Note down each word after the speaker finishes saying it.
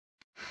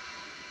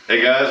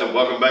Hey guys, and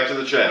welcome back to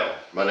the channel.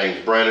 My name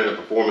is Brandon of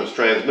Performance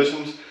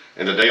Transmissions,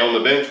 and today on the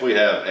bench we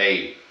have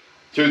a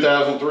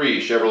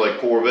 2003 Chevrolet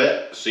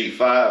Corvette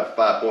C5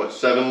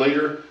 5.7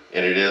 liter,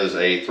 and it is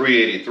a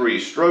 383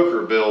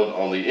 stroker build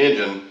on the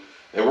engine,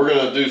 and we're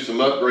going to do some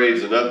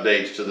upgrades and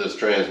updates to this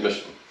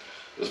transmission.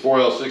 This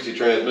 4L60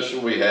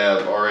 transmission, we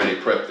have already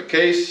prepped the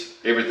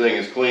case. Everything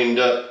is cleaned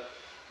up.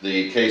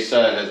 The case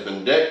side has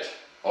been decked.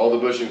 All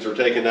the bushings are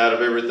taken out of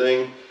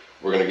everything.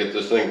 We're going to get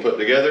this thing put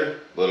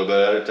together a little bit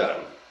at a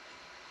time.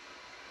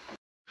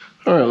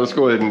 All right, let's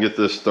go ahead and get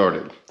this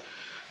started.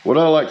 What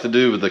I like to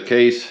do with the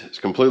case is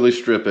completely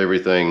strip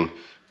everything,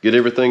 get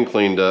everything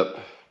cleaned up,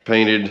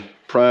 painted,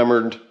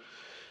 primered,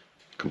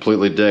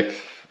 completely deck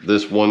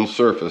this one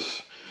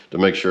surface to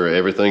make sure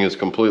everything is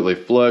completely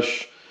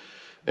flush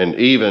and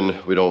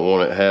even. We don't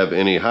want to have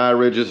any high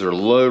ridges or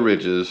low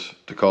ridges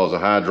to cause a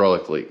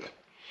hydraulic leak.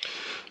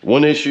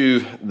 One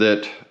issue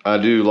that I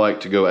do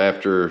like to go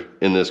after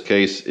in this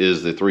case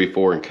is the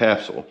 3/4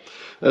 encapsule.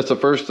 That's the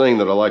first thing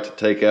that I like to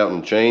take out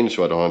and change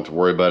so I don't have to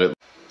worry about it.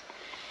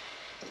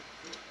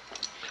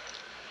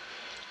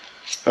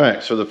 All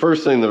right, so the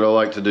first thing that I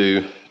like to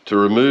do to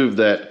remove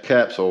that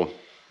capsule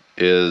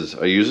is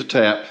I use a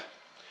tap.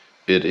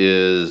 It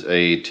is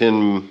a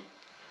 10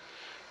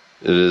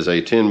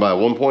 by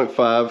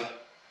 1.5.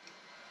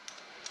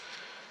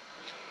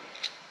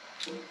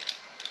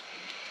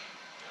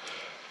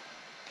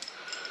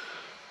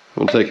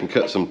 I'm gonna take and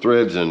cut some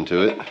threads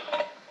into it.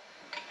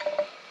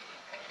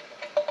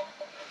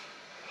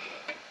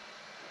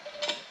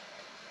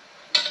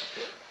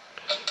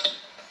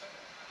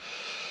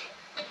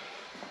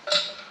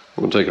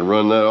 I'm gonna take and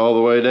run that all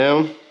the way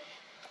down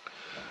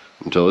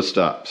until it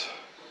stops.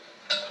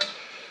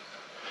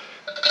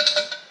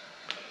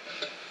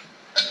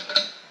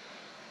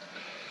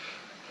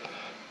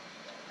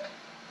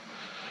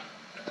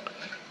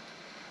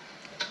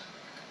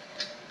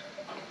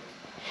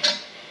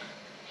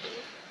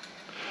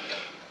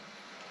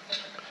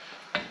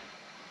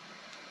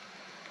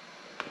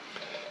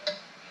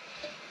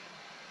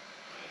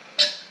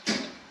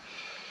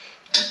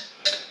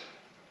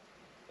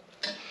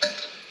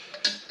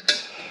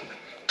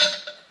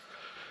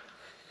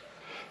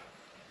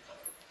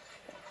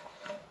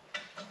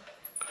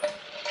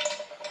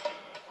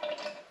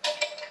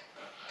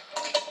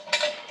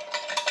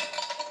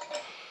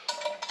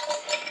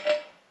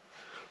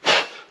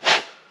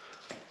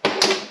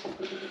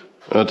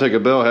 I'll take a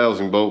bell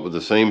housing bolt with the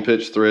same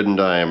pitch, thread, and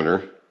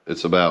diameter.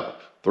 It's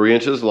about 3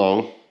 inches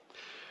long,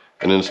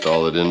 and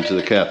install it into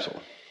the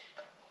capsule.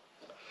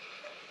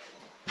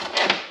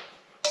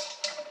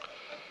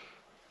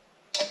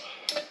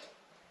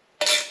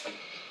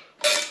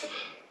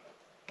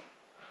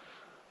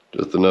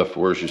 Just enough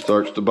where she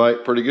starts to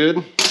bite pretty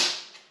good.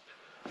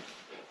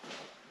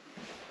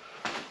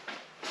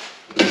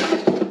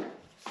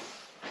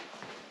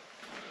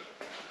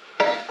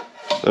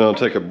 Then I'll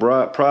take a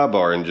pry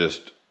bar and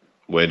just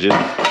wedge it,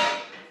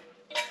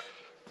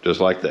 just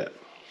like that.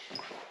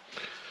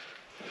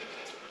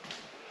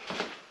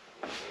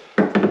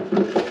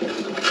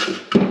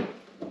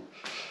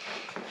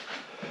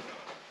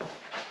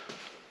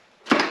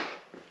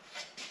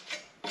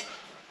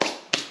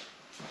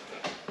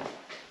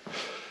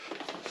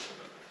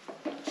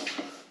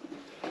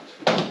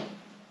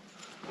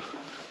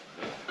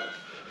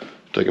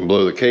 Take and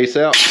blow the case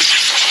out.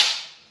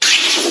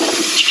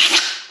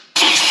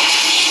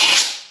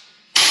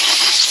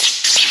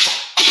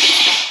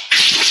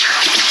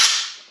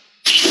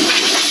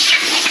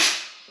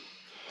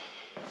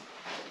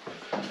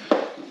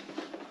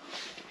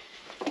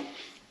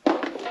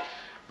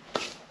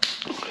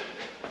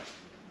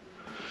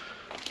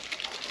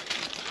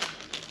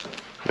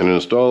 And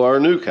install our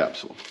new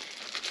capsule.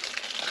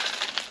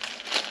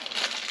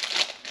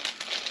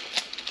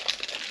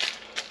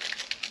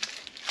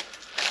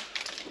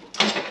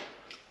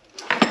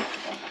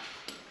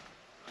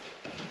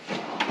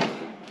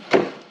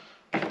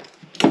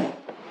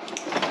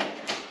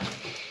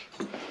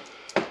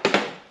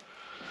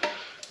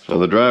 Now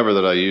the driver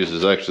that I use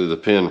is actually the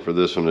pin for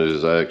this one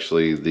is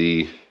actually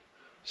the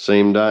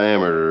same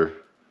diameter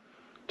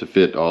to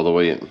fit all the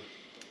way in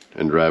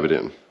and drive it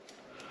in.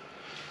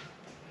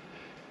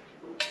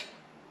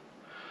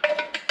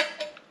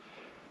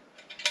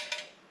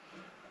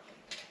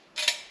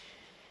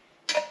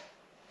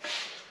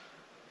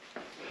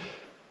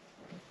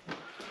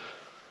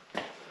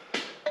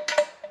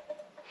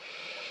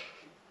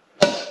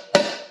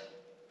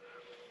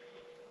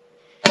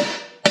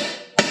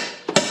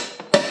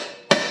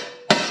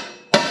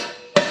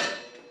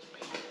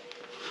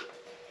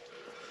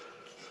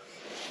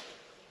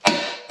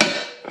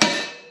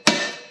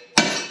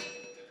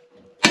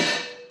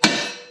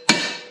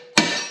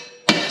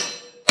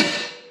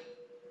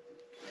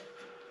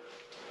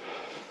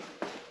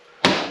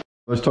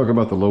 Let's talk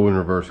about the low and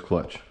reverse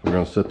clutch. We're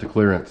going to set the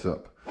clearance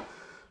up.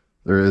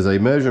 There is a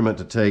measurement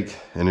to take,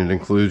 and it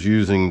includes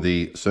using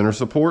the center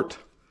support,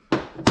 the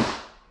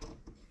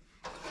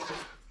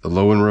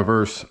low and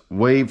reverse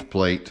wave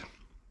plate,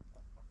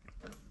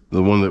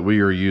 the one that we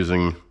are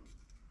using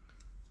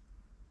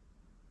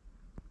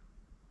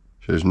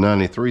shows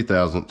 93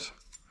 thousandths.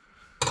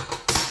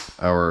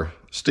 Our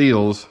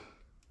steels,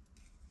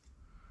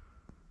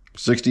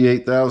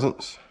 68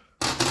 thousandths.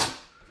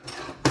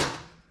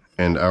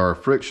 And our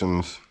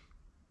frictions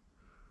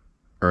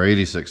are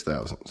 86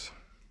 thousandths.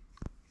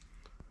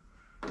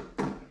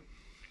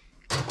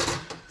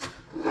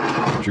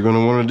 What you're going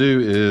to want to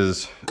do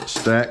is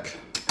stack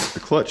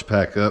the clutch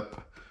pack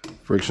up.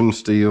 Friction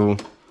steel,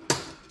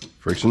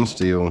 friction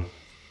steel,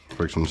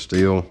 friction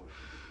steel,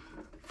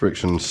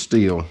 friction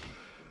steel,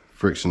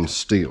 friction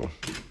steel.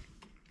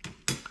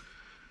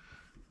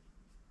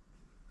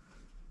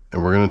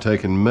 And we're going to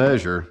take and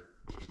measure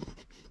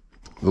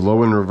the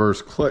low and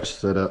reverse clutch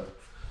setup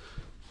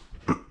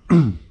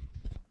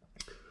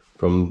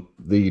from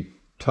the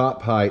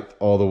top height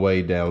all the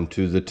way down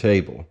to the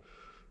table.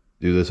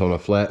 Do this on a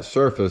flat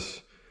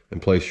surface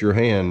and place your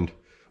hand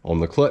on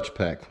the clutch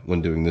pack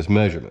when doing this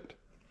measurement.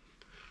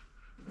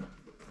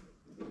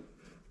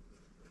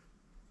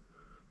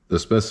 The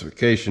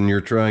specification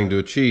you're trying to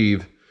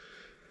achieve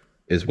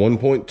is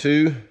 1.2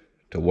 to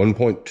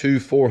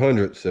 1.24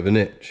 hundredths of an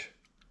inch.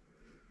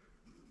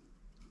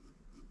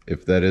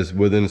 If that is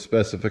within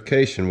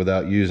specification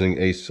without using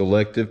a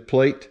selective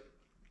plate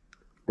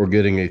or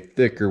getting a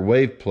thicker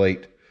wave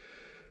plate,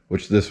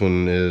 which this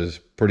one is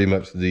pretty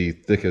much the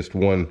thickest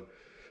one.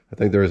 I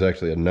think there is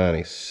actually a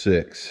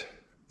 96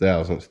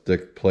 thousandths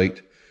thick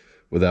plate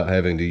without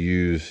having to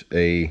use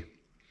a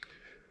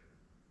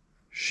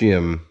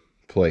shim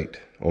plate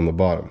on the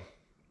bottom.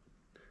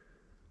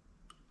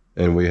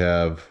 And we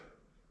have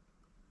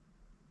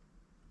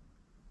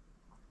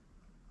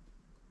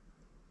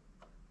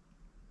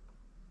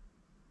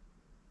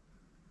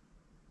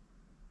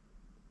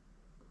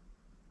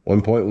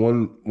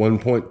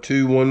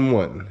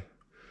 1.211,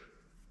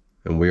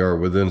 and we are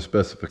within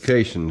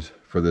specifications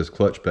for this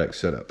clutch pack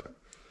setup.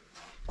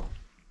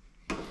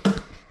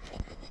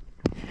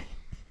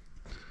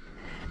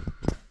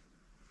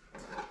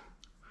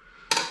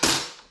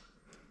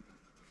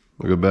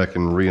 We'll go back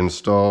and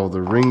reinstall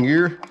the ring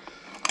gear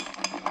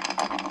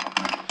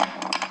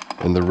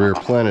and the rear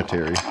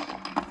planetary.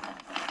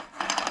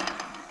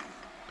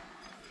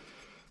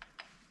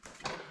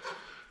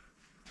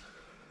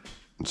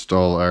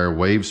 Install our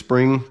wave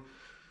spring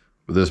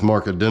with this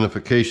mark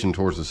identification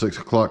towards the 6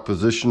 o'clock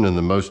position and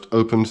the most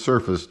open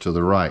surface to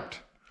the right.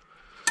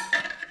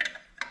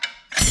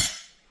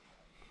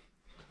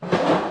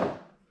 And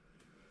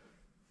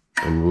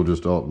we'll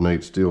just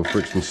alternate steel,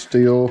 friction,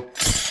 steel.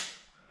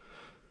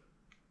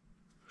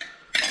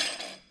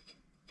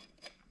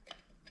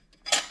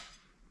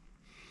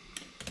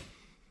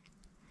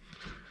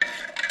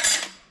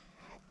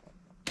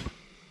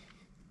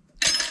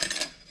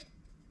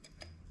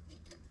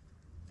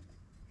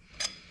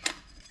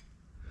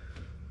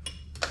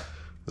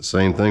 The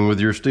same thing with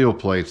your steel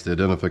plates. The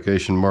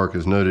identification mark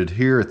is noted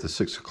here at the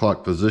 6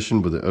 o'clock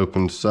position with the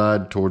open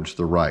side towards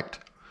the right.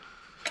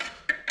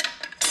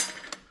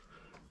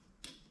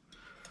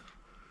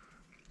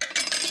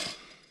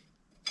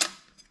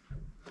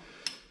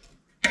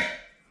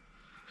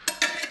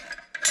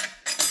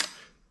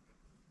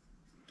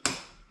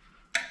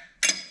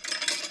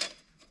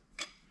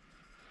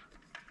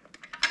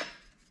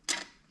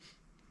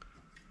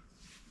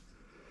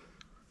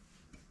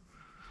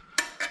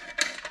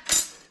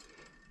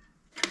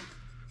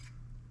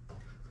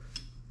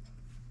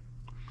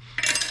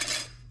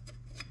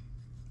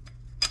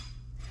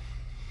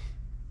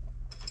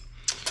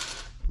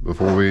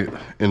 Before we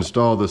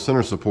install the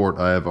center support,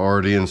 I have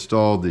already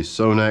installed the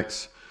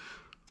Sonax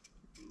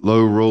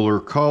low roller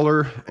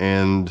collar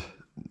and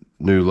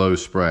new low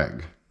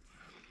sprag.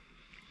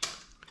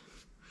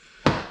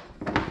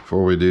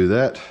 Before we do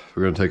that,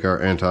 we're going to take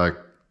our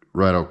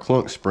anti-rattle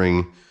clunk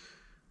spring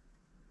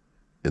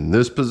in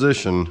this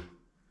position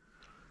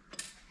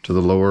to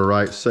the lower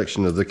right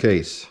section of the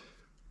case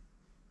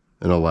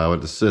and allow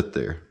it to sit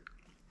there.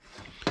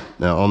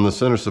 Now on the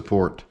center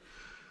support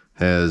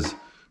has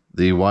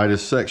the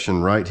widest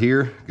section right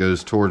here,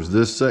 goes towards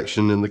this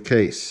section in the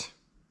case.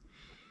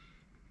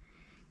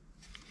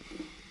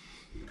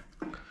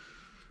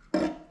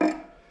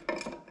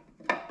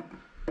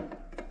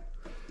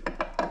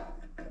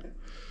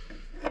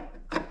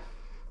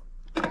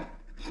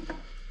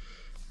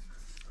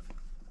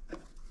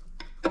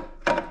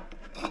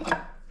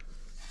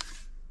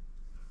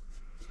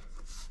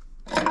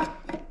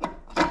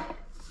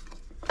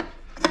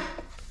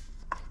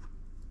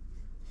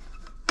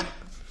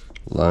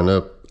 Line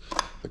up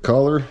the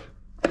collar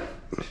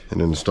and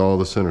install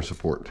the center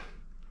support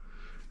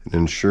and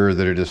ensure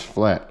that it is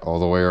flat all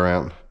the way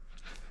around.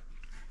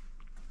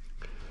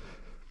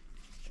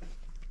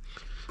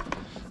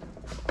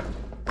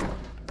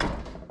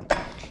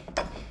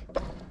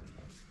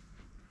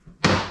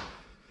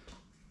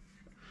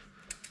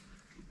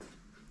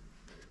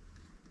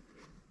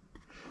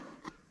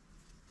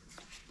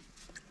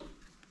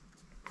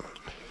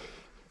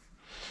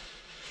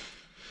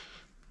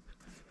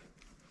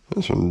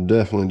 This one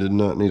definitely did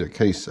not need a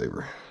case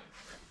saver.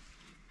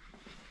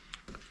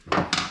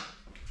 But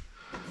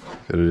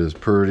it is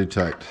pretty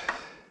tight.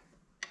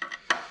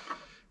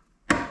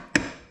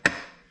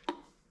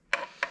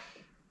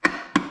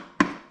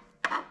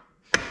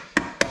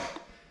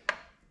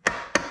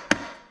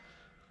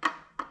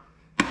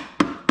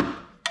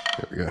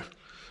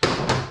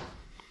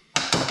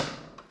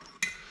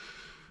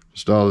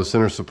 Install the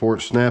center support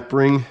snap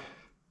ring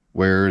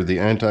where the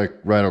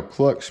anti-rattle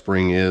clutch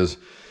spring is,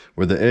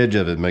 where the edge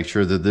of it. Make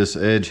sure that this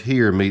edge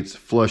here meets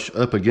flush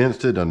up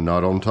against it and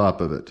not on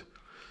top of it.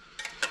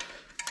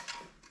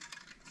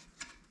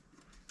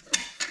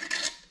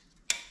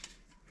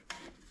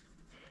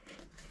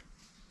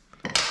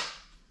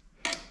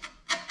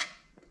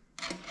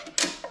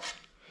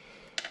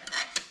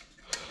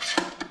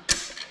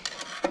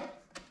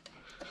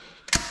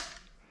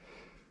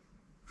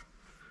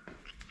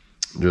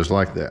 Just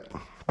like that.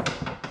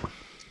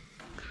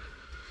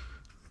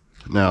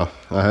 Now,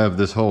 I have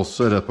this whole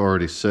setup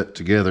already set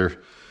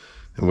together,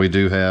 and we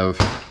do have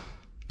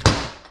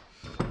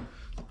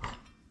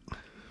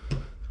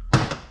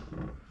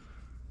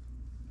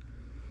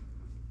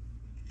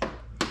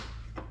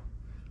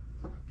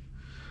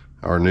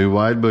our new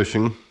wide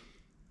bushing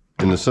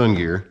in the sun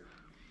gear,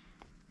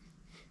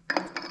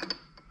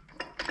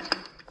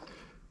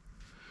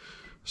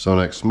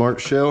 Sonex Smart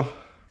Shell,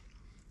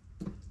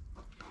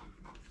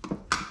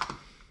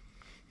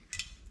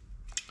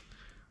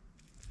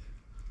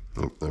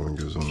 oh, that one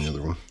goes on the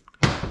other one.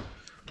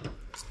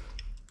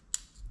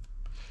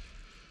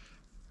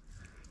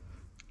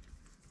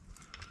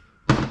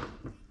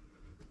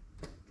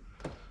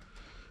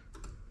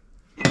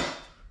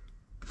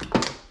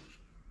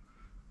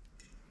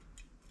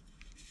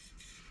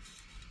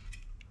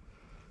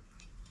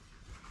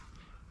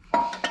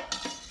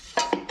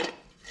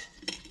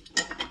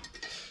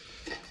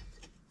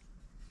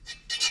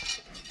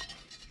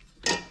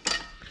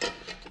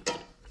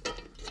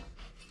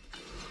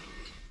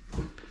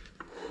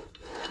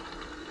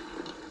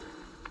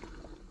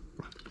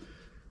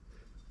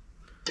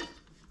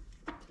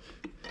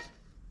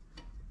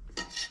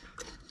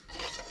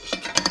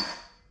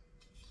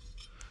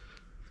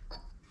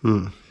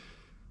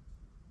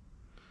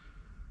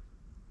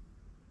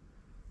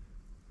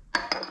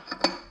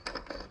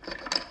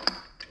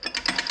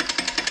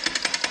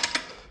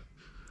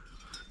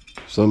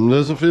 Something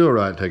doesn't feel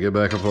right, take it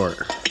back apart.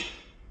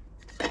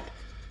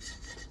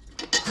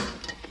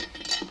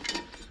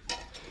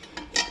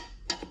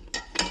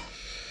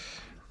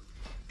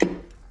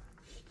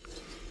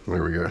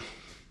 There we go.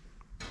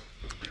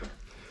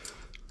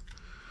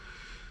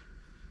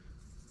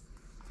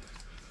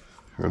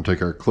 We're going to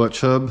take our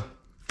clutch hub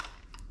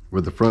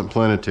with the front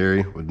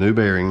planetary with new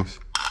bearings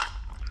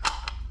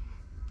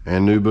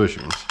and new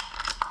bushings.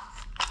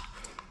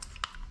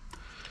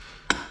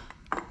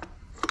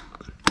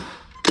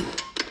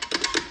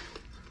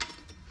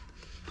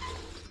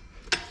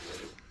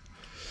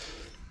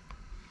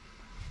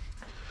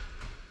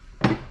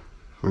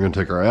 We're going to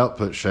take our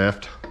output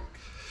shaft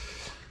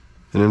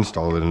and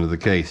install it into the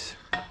case.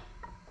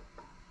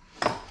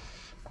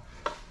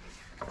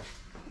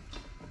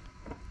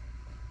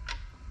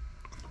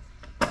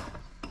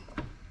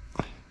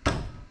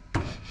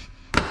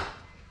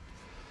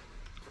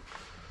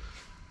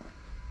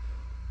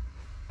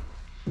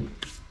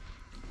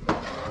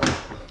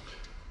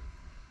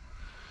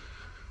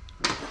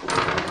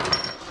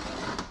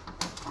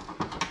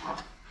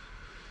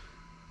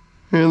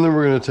 And then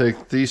we're going to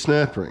take the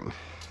snap ring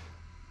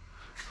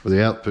for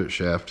the output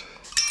shaft.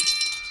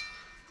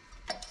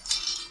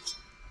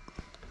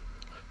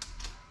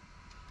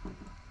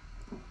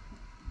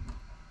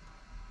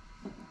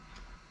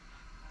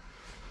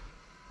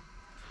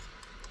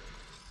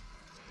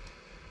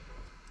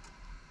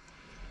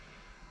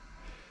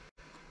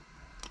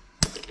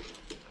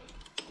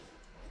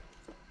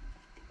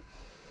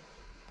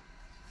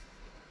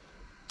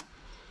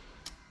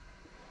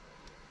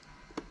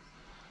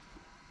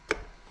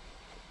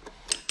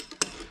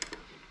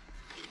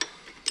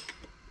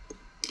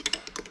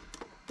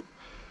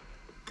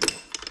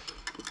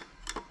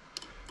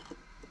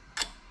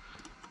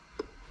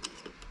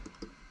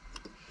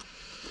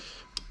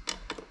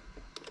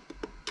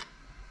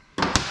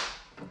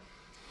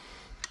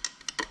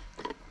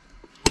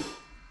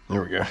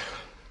 There we go.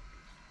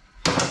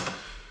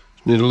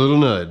 Need a little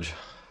nudge.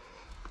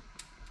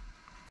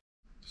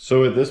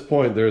 So at this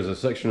point, there's a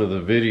section of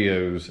the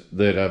videos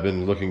that I've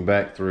been looking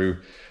back through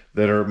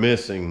that are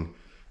missing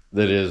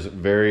that is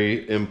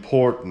very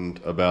important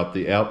about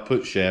the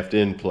output shaft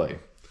in play.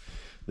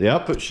 The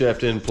output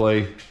shaft in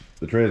play,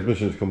 the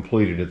transmission is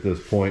completed at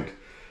this point,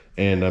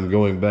 and I'm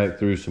going back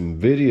through some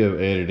video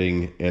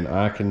editing, and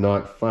I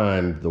cannot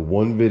find the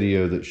one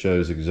video that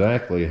shows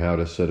exactly how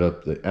to set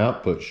up the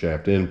output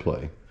shaft in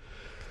play.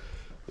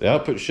 The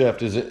output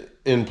shaft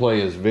in play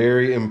is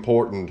very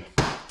important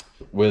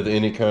with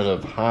any kind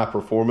of high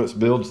performance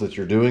builds that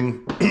you're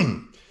doing.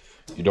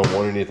 You don't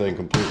want anything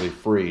completely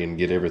free, and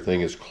get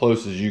everything as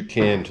close as you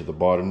can to the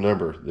bottom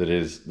number that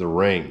is the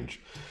range.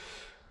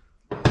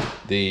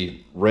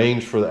 The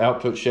range for the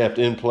output shaft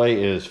in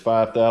play is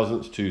 5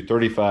 thousandths to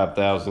 35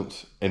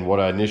 thousandths, and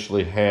what I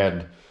initially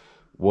had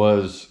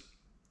was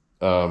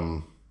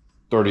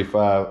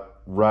 35,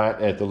 right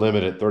at the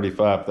limit at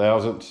 35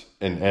 thousandths,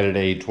 and added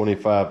a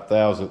 25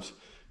 thousandths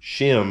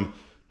shim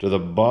to the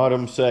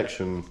bottom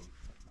section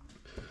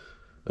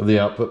of the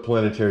output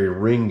planetary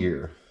ring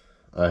gear.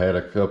 I had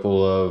a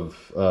couple of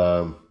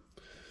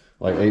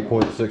like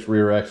 8.6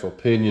 rear axle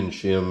pinion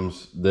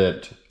shims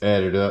that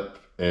added up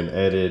and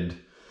added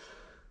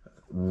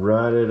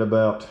right at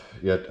about,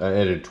 I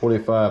added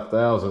 25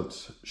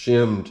 thousandths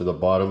shim to the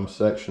bottom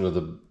section of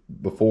the,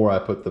 before I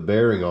put the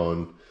bearing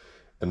on,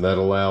 and that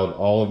allowed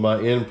all of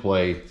my end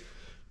play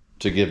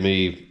to give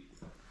me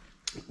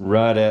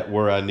right at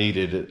where I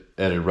needed it,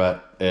 right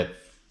at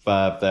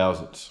 5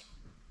 thousandths.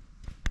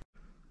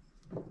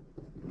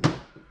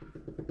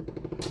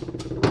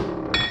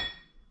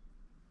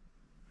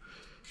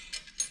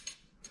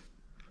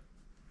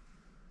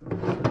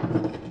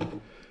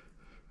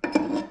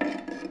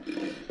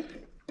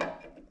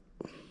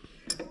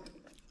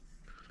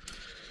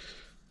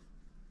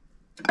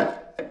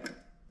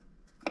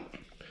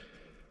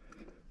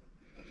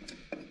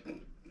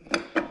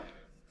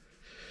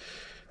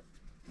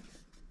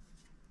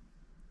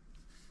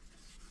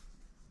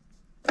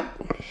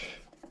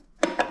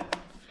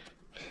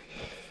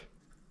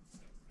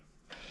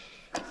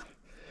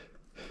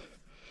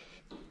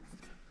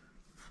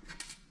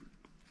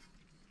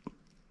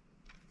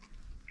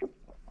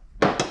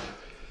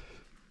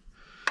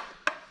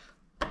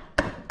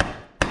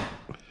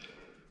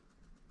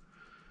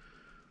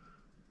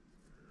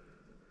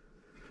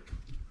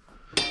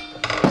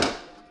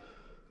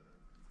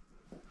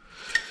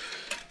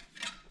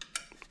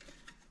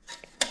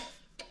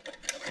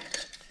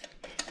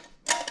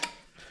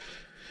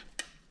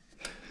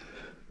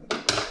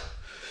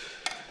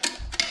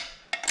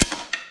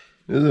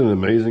 Isn't it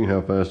amazing how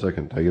fast I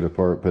can take it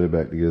apart, put it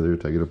back together,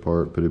 take it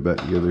apart, put it back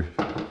together?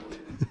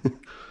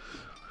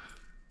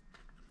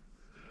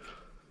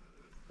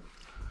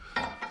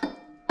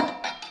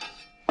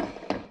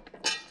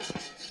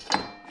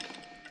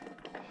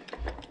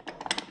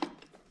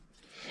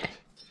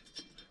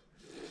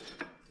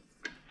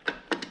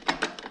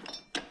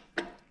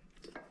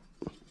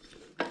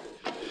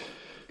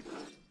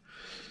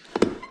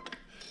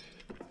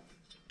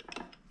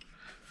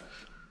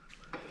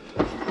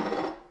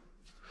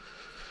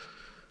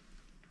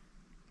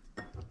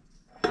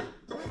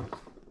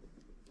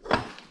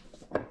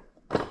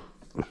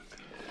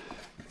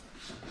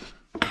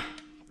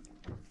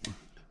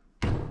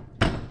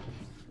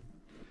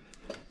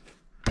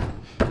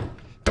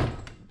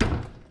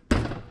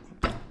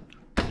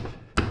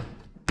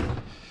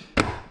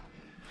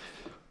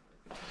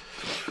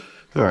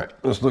 All right,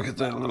 let's look at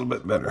that a little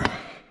bit better.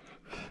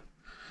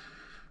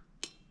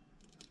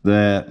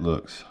 That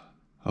looks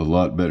a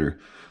lot better.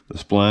 The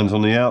splines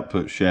on the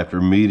output shaft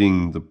are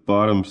meeting the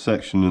bottom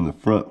section in the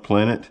front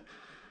planet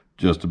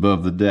just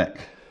above the deck.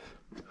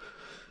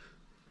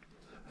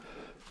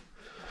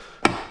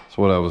 That's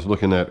what I was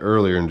looking at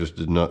earlier and just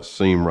did not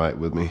seem right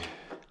with me.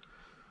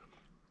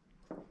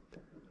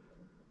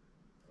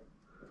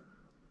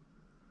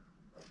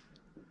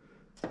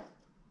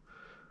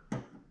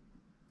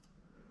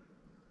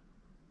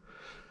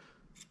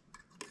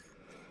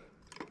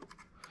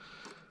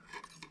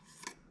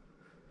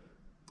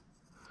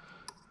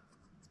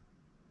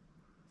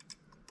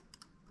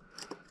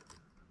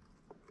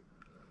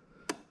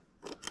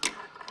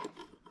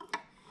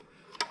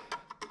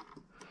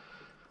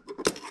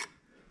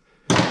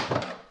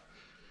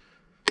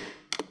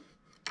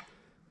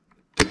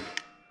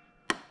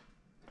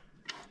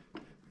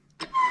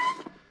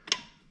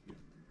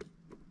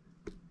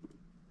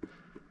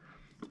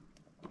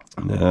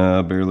 Nah,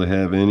 I barely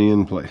have any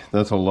in play.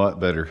 That's a lot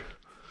better.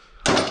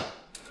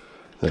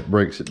 That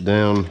breaks it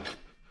down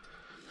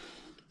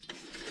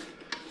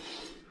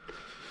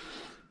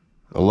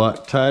a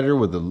lot tighter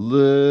with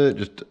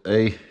just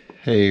a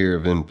hair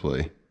of in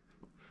play.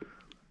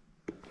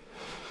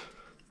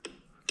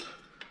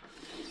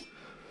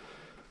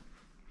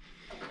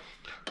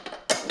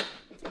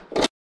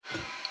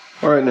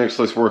 All right, next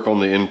let's work on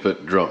the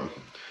input drum.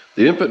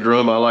 The input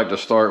drum, I like to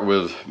start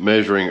with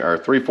measuring our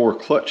 3/4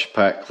 clutch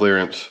pack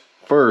clearance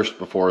first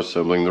before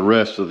assembling the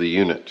rest of the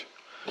unit.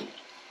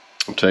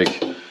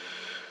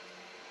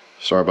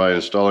 Start by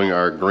installing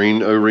our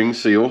green O-ring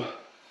seal.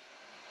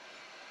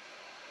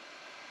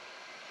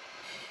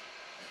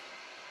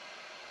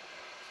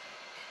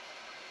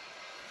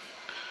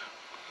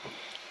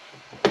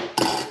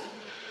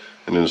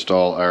 And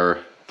install our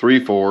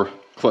 3/4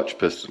 clutch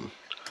piston.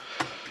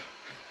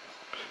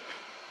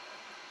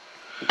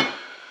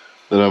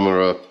 Then I'm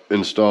going to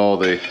install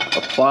the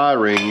apply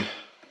ring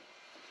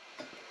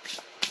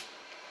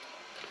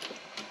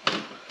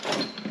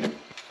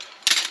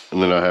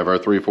and then I have our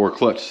 3/4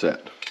 clutch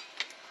set.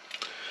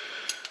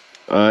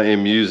 I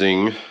am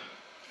using,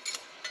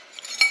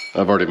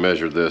 I've already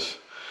measured this,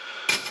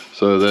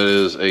 so that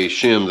is a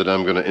shim that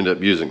I'm going to end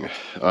up using.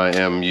 I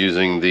am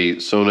using the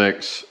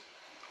Sonex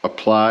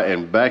apply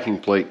and backing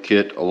plate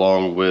kit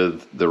along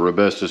with the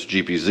Robustus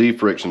GPZ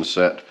friction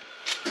set.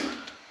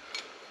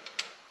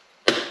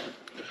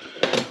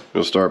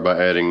 We'll start by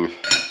adding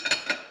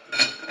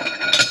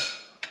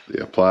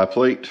the apply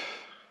plate.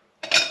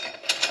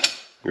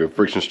 Go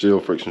friction steel,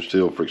 friction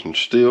steel, friction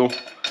steel.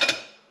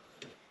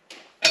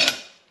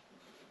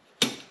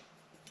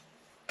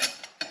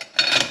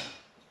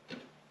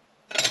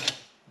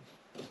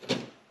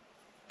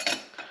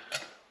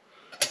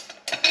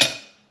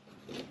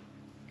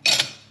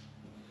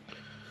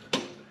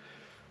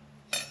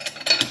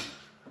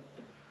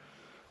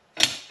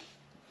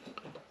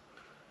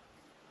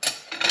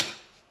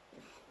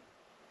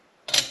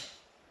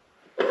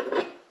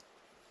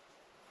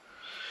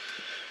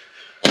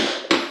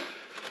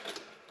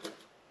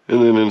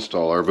 and then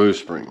install our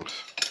boost springs.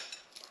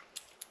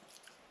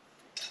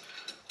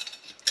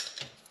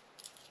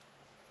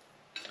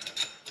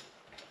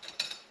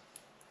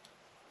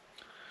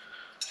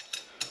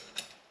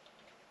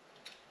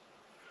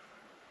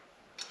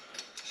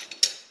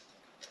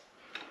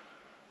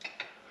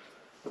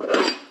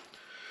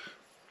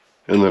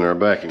 And then our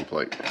backing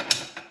plate.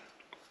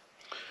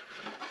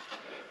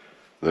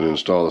 Then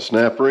install the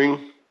snap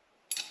ring.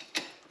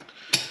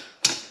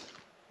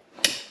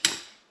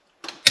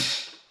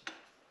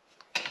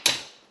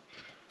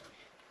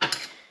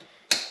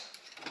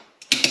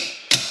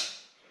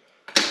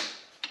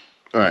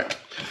 Alright,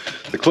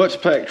 the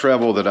clutch pack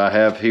travel that I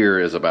have here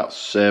is about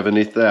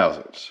 70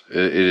 thousandths.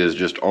 It is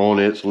just on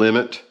its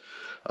limit.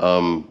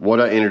 What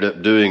I ended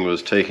up doing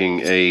was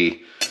taking a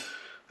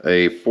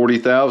 40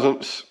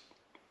 thousandths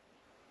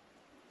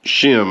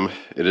shim.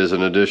 It is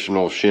an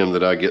additional shim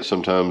that I get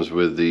sometimes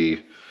with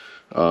the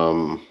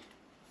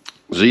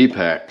Z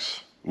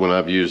packs when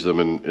I've used them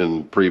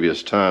in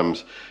previous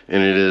times,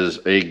 and it is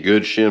a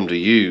good shim to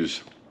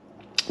use.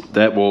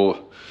 That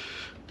will,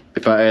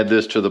 if I add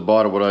this to the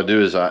bottom, what I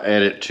do is I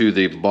add it to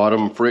the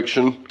bottom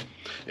friction,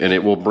 and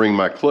it will bring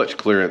my clutch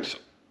clearance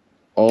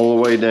all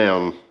the way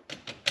down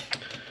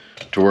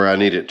to where I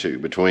need it to.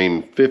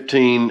 Between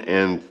 15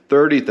 and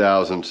 30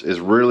 thousandths is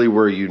really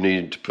where you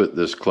need to put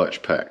this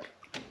clutch pack.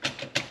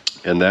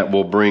 And that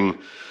will bring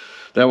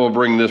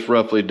this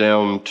roughly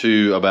down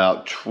to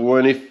about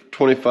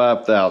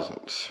 25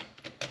 thousandths.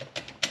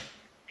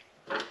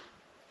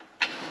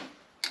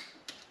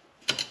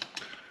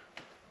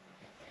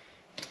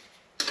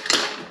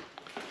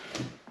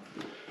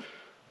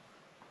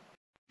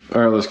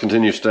 All right, let's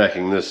continue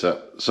stacking this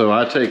up. So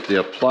I take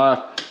the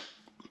apply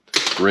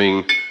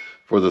ring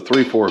for the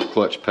 3/4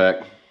 clutch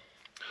pack,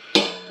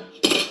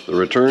 the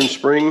return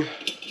spring,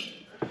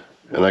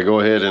 and I go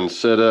ahead and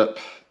set up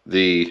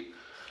the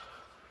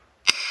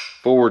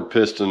forward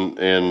piston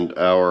and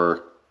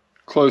our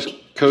coast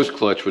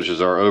clutch, which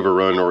is our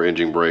overrun or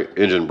engine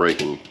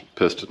braking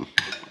piston.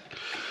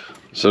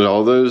 Set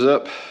all those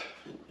up.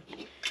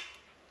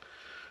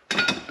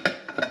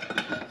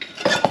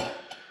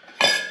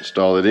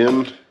 Install it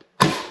in,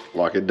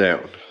 lock it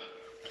down.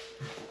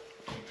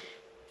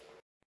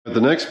 At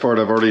the next part,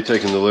 I've already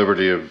taken the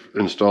liberty of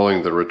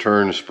installing the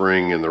return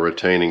spring and the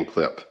retaining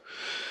clip.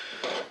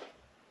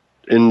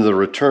 In the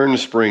return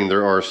spring,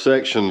 there are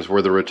sections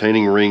where the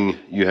retaining ring,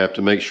 you have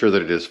to make sure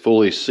that it is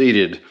fully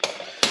seated,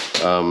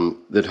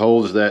 that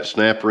holds that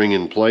snap ring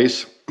in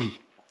place.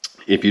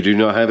 If you do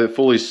not have it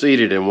fully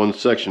seated in one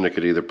section, it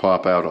could either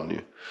pop out on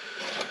you.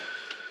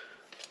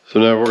 So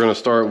now we're going to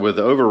start with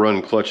the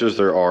overrun clutches.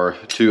 There are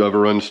 2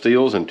 overrun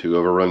steels and 2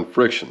 overrun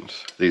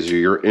frictions. These are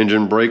your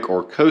engine brake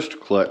or coast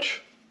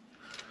clutch.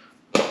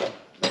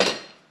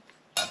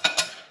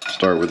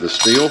 Start with the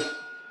steel,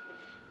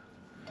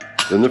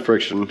 then the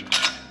friction,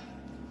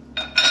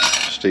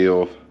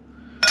 steel,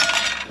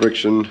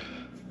 friction,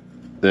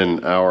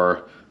 then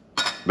our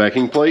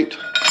backing plate,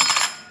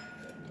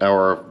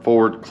 our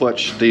forward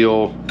clutch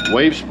steel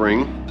wave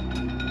spring,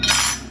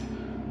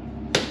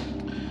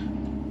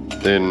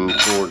 then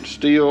forward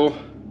steel,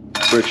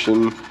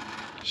 friction,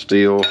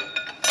 steel,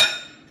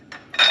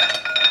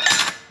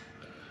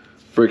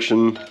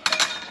 friction,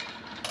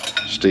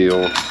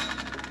 steel,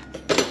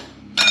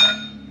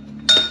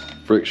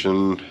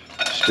 friction,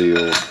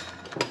 steel,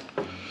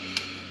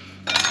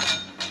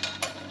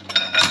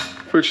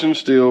 friction,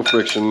 steel,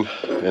 friction,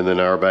 and then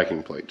our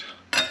backing plate.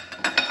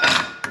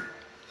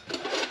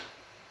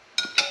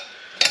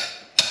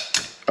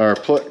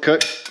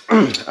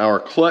 Our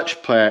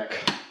clutch pack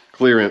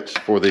clearance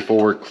for the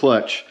forward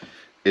clutch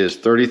is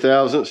 30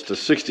 thousandths to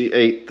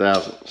 68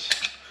 thousandths.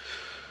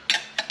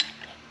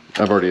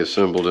 I've already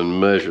assembled and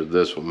measured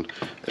this one,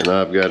 and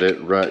I've got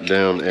it right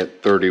down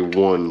at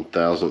 31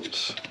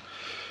 thousandths.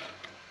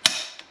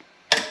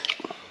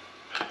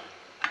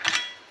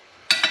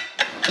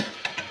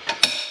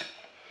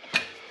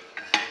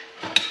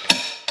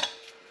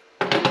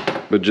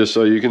 But just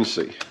so you can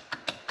see,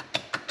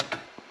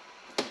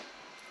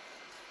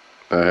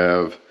 I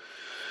have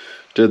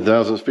 10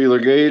 thousandths feeler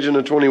gauge and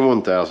a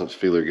 21 thousandths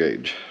feeler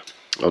gauge.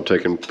 I'll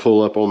take and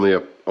pull up on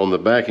the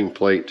backing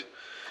plate.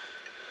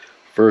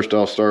 First,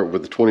 I'll start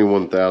with the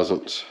 21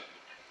 thousandths.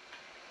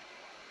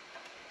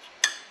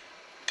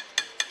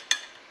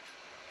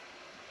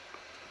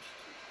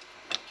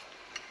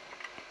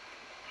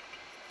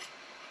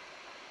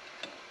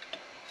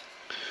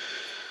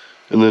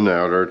 And then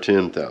out our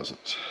 10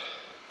 thousandths.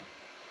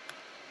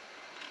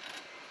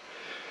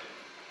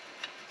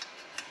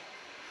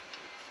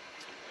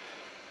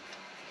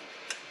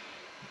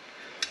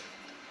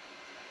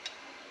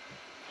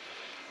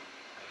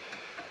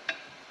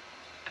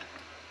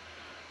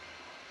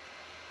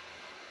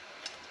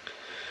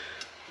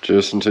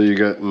 Just until you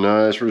got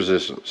nice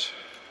resistance.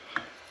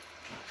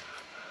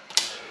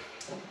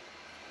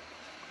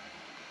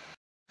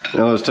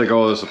 Now let's take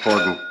all this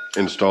apart and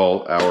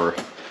install our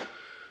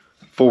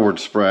forward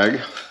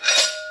sprag.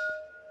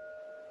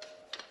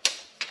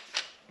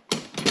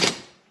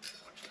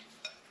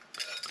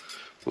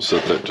 We'll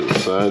set that to the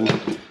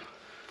side.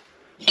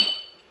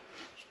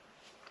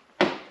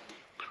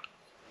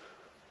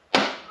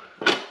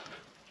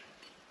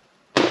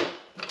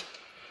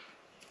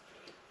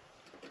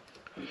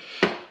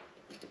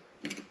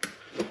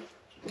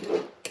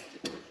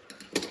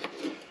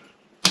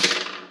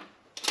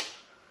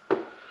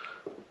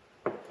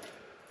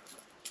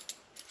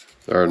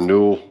 our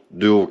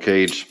dual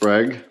cage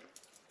sprag.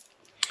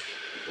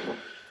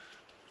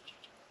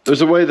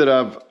 There's a way that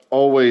I've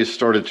always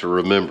started to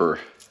remember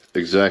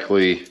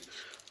exactly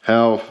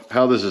how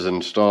this is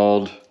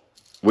installed,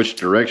 which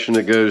direction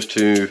it goes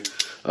to.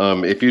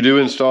 If you do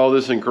install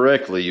this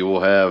incorrectly, you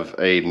will have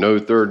a no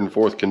third and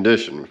fourth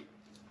condition.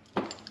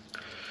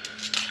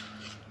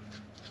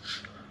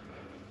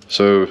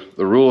 So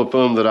the rule of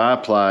thumb that I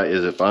apply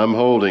is if I'm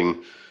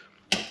holding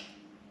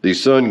the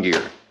sun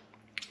gear,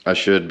 I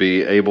should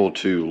be able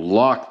to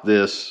lock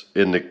this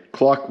in the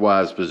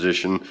clockwise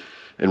position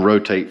and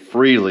rotate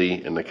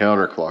freely in the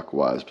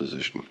counterclockwise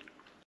position.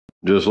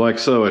 Just like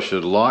so, I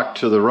should lock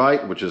to the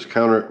right, which is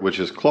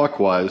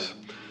clockwise,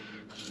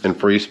 and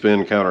free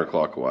spin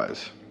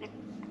counterclockwise.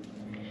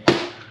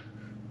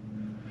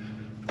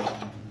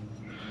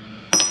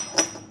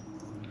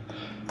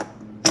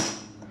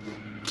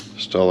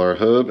 Install our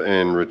hub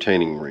and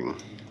retaining ring.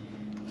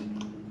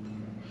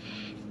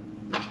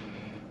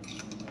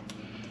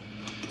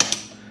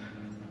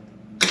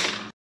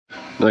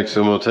 Next,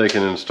 I'm going to take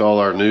and install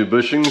our new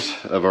bushings.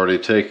 I've already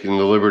taken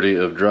the liberty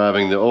of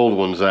driving the old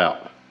ones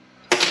out.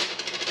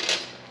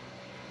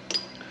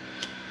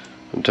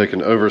 I'm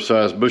taking an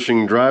oversized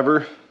bushing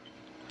driver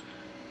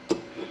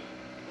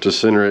to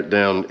center it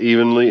down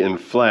evenly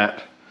and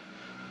flat.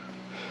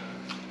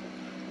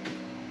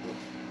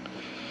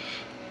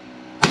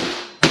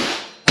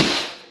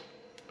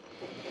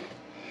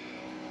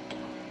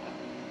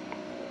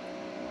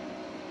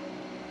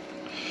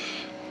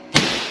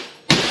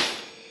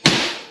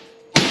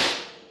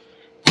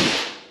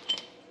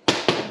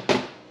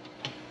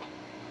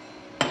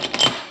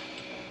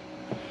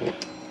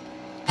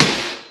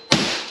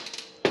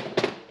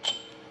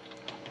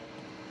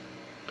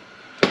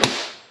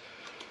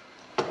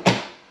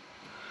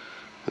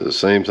 The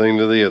same thing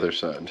to the other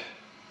side.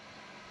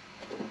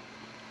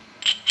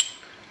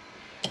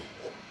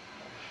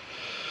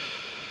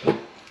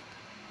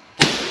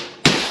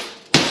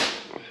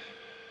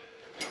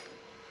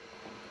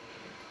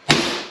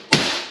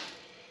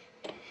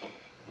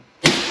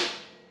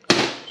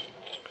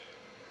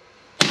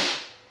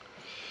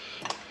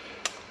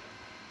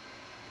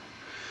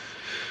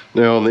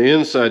 Now on the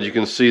inside you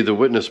can see the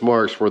witness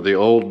marks where the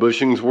old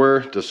bushings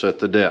were to set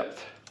the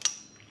depth.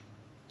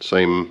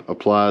 Same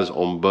applies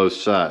on both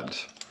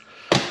sides.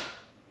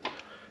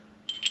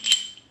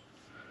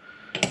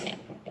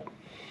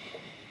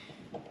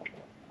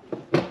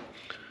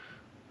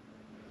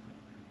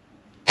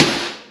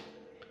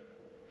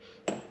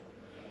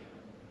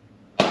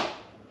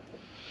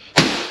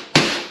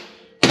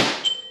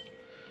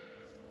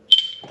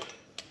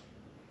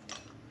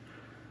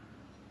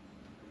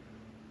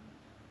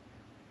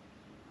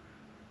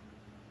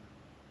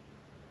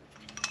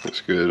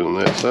 Looks good on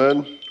that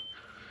side.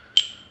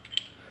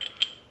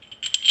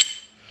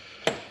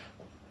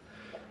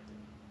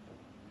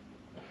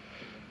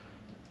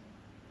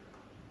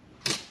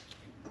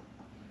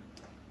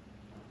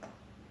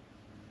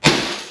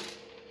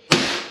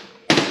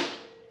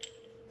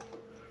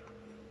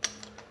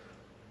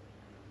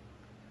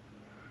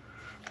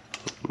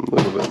 A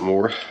little bit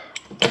more.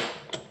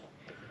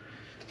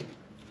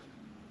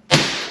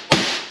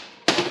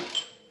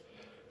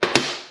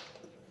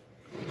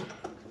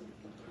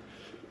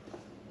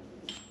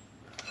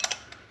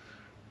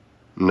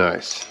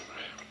 Nice.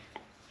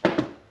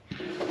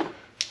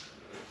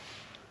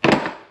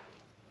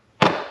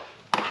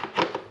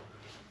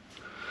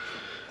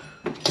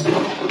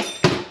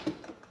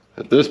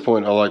 At this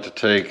point, I like to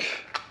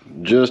take,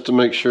 just to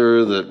make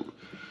sure that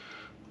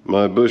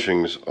my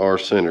bushings are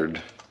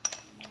centered,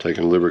 take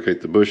and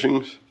lubricate the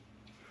bushings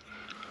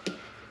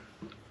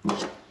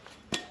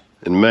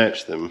and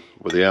match them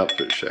with the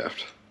outfit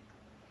shaft.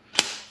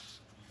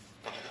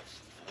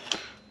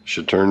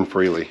 Should turn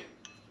freely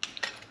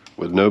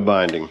with no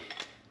binding.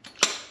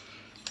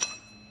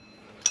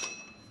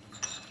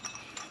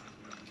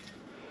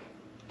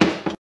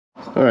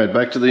 All right,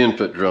 back to the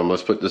input drum.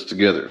 Let's put this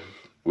together.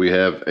 We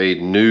have a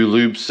new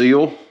lube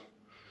seal.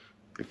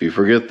 If you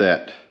forget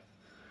that,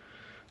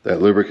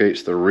 that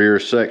lubricates the rear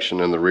section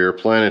and the rear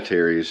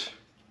planetaries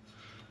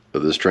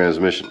of this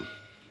transmission.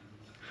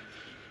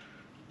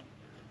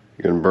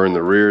 You're going to burn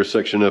the rear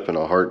section up in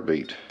a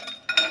heartbeat.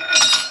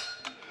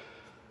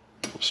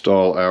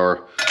 Install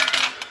our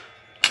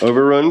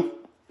overrun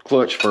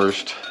clutch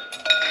first.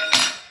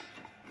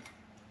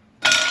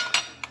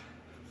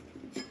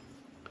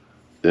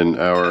 Then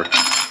our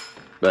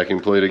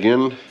backing plate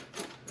again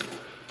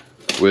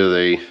with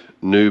a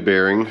new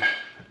bearing.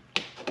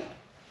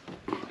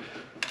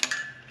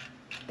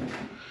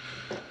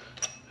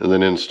 And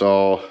then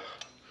install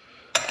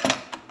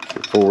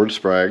your forward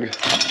sprag,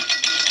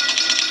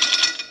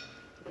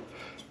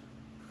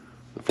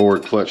 the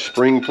forward clutch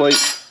spring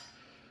plate,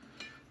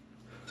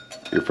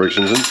 your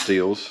frictions and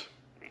steels,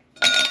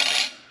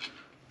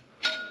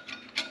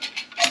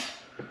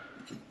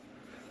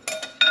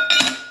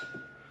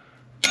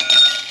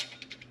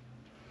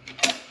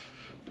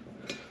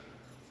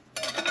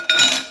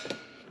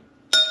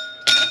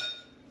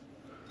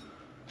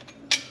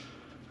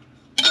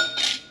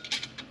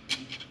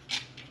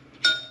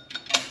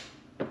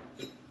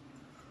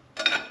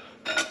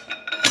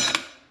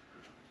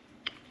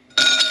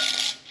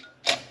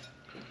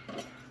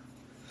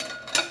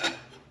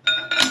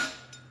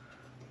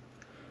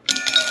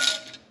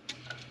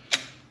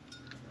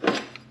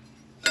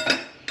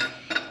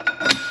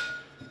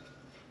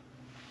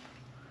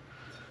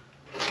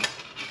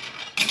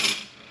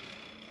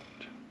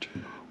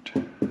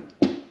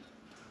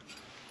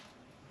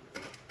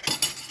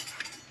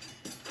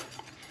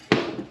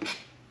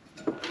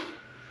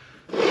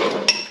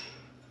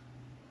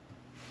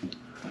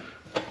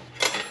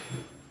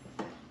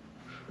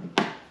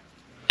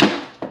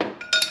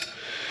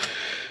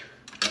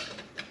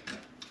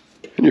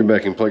 and your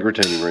backing plate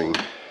retaining ring.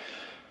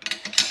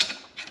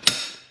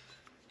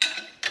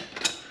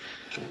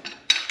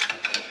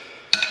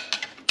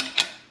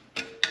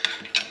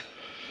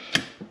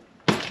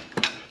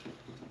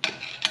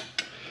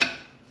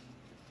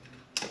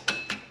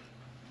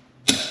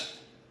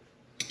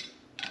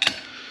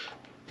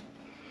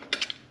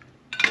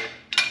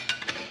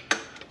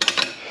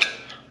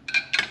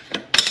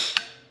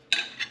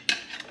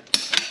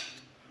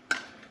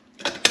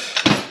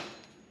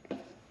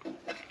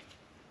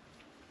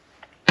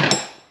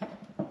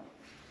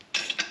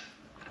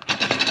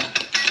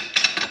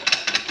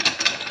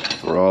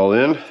 We're all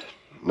in.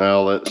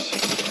 Now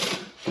let's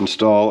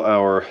install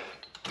our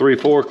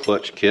 3/4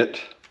 clutch kit.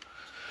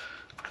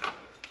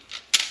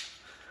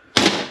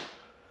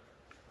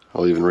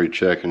 I'll even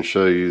recheck and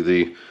show you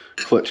the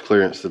clutch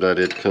clearance that I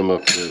did come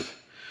up with.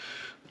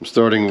 I'm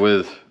starting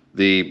with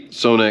the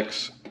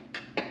Sonex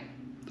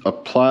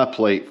apply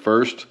plate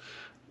first,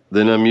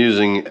 then I'm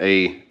using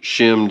a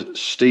shimmed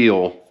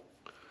steel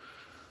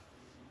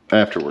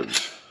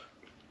afterwards.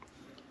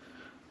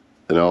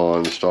 Then I'll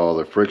install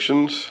the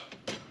frictions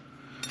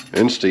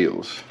and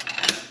steels.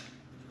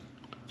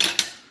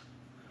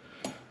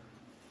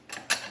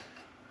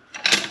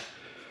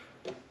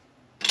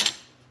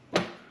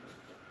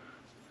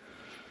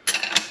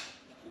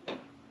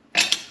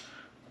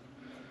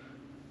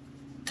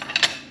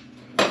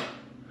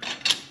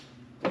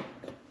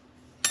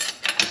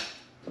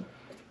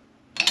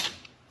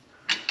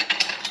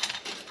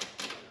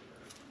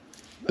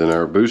 Then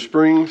our boost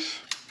springs.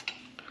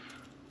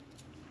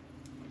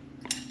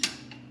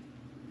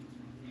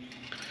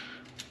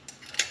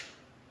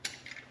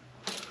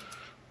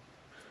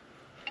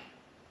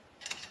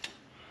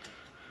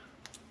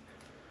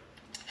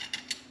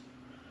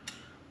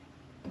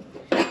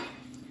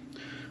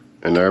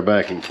 And our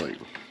backing plate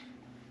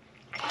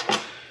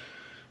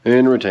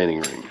and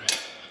retaining ring.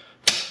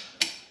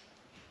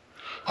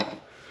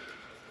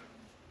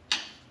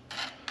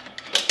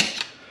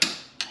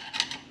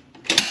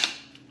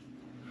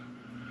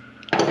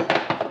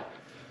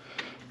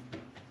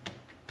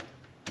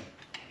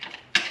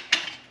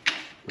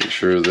 Make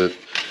sure that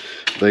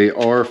they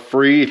are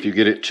free. If you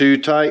get it too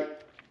tight,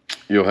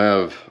 you'll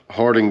have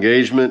hard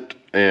engagement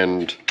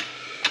and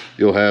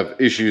you'll have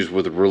issues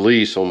with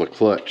release on the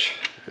clutch.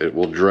 It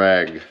will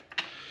drag.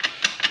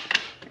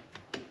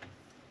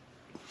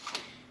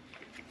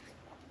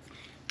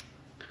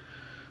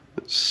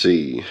 Let's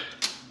see.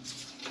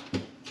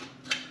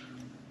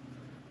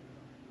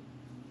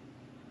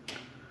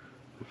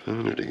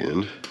 Found it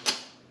again.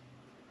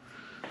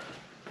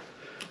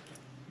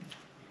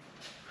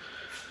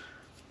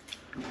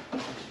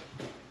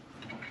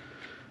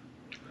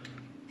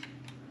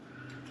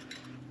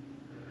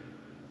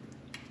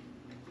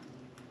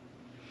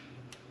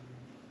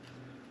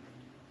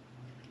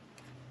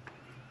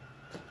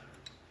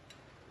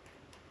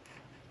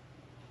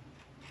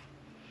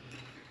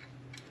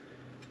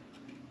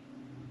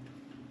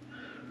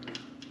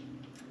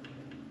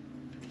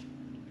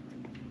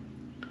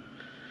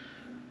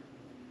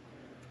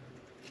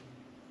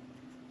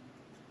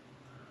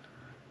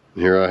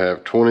 Here I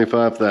have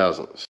 25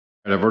 thousandths.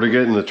 I've already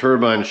gotten the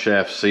turbine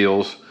shaft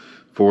seals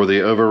for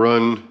the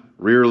overrun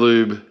rear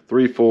lube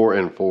 3, 4,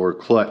 and 4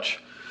 clutch.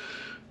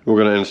 We're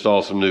going to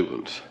install some new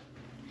ones.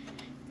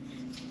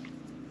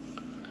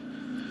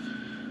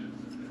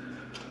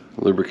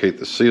 Lubricate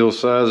the seal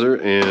sizer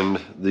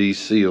and these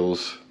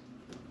seals.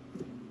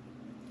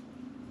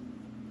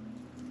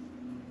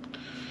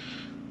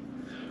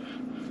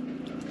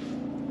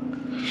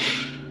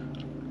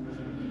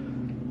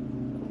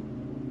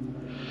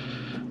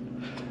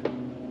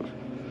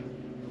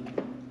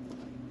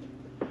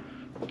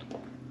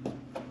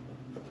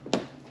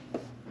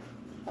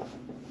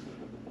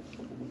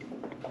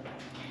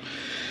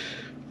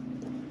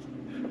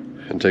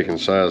 And taking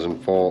size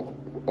and fault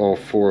all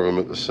 4 of them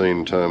at the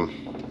same time.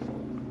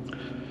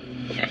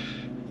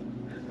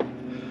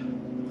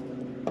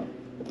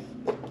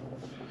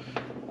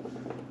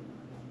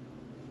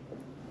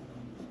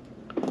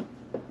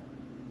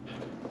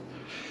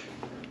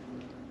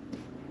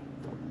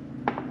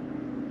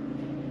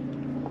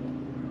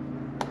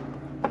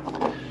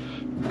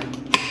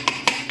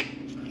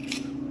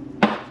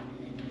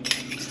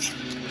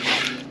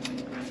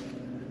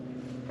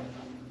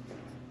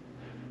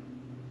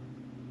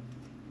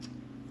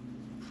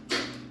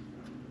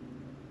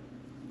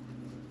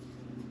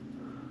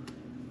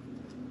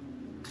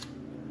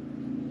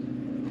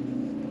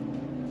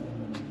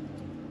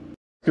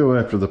 Go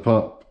after the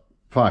pump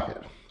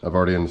pocket. I've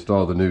already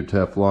installed the new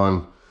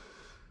Teflon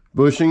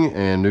bushing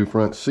and new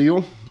front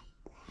seal.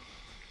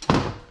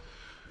 We're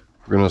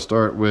going to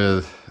start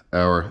with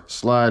our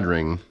slide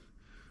ring.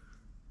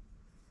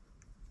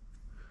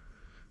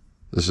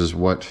 This is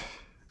what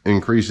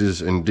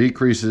increases and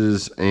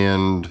decreases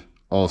and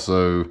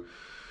also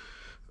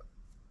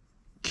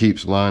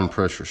keeps line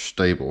pressure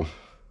stable.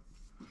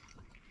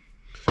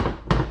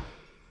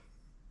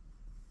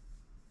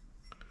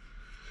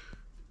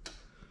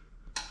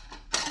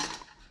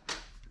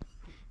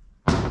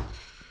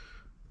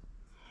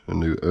 A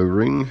new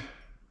O-ring.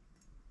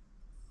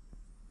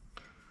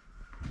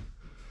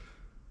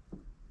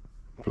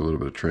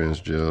 of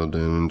transgel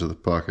down into the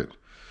pocket.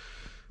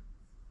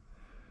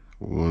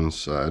 One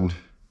side.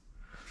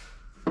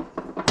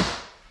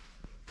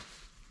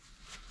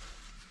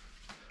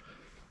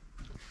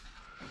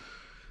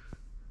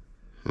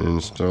 And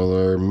install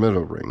our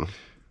metal ring.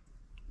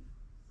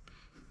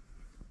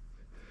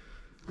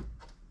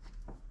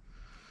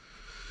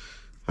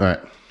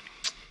 Alright.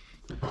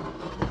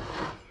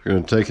 We're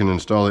going to take and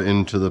install it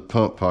into the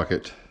pump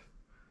pocket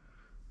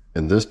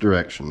in this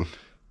direction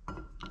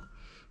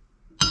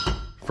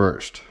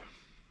first.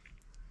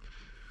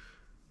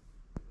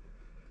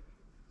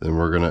 Then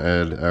we're going to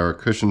add our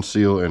cushion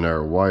seal and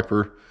our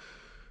wiper.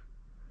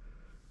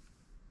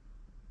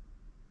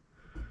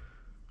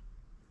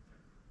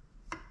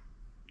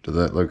 To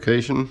that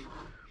location.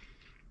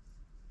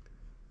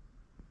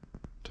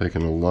 Take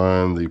and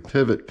align the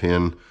pivot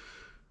pin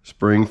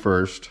spring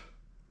first.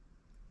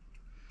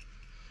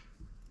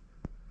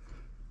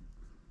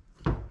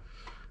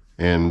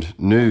 And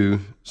new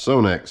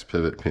Sonax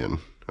pivot pin.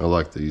 I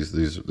like these.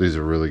 These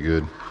are really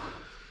good.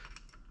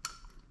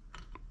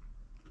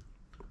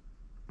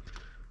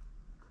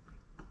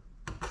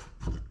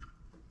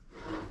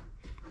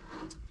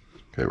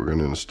 Okay, we're going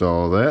to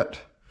install that.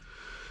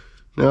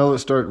 Now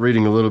let's start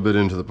reading a little bit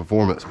into the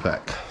performance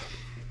pack.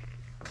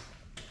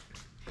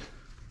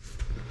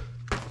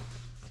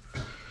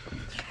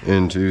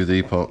 Into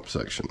the pump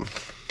section.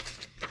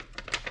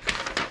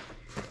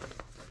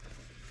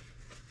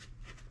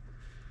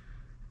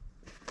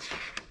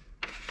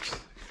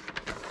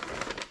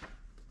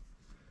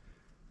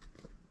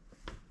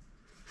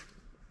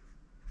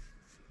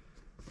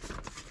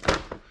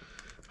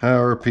 High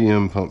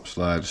RPM pump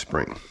slide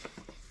spring.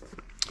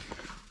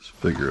 It's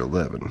figure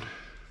 11.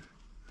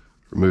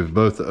 Remove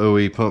both the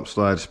OE pump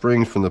slide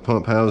springs from the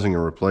pump housing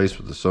and replace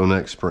with the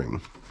Sonax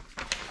spring.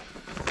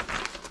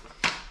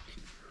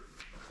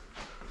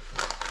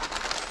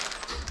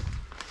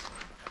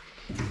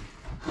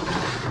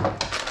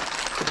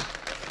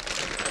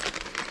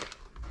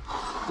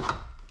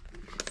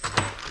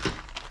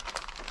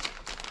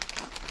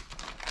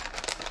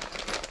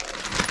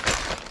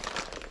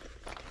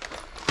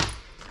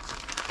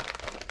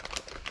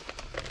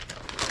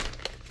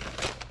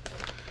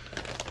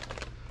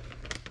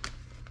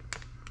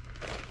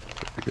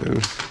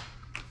 Go.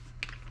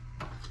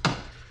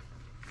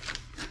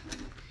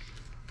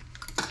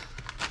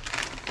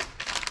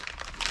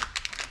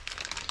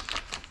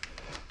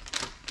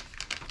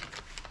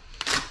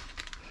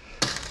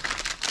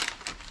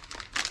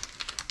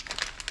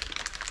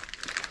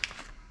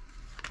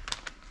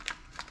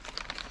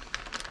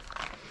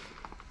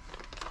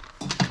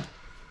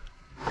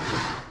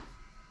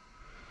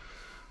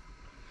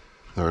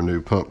 Our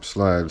new pump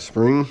slide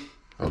spring.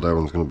 Oh, that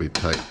one's going to be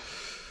tight.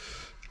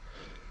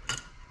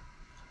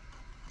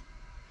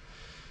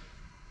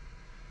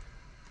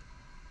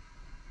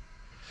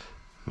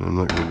 I'm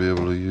not going to be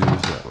able to use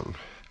that one.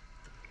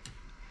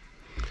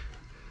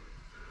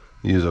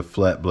 Use a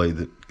flat blade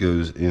that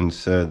goes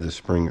inside the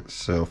spring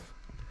itself.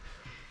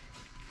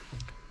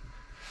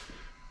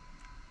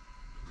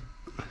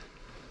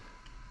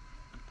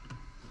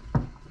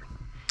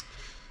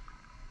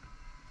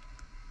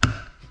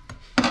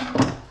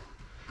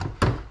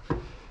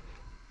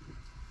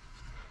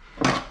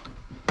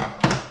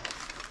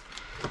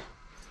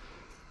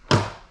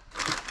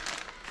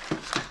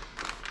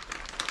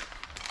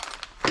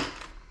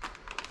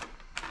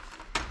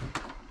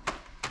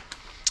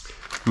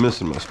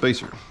 Missing my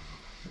spacer.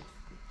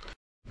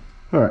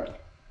 All right,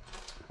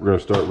 we're going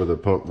to start with a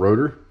pump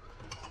rotor.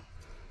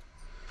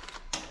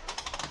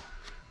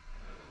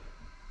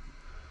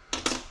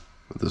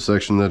 With the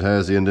section that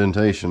has the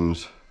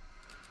indentations.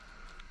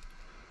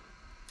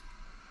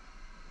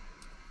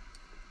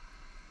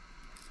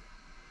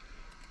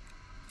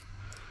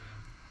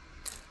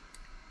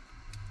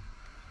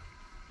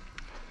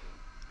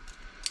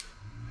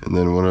 And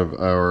then one of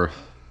our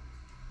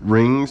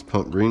rings,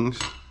 pump rings.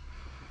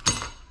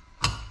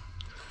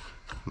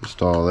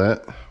 Install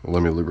that. Well,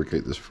 let me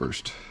lubricate this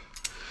first.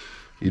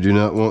 You do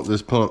not want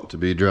this pump to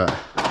be dry.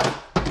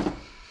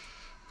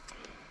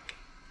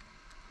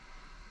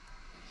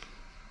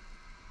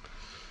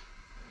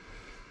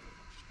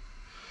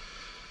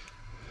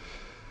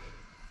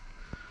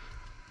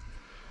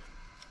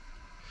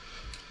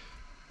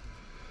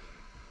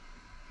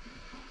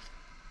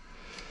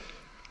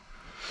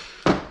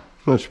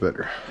 Much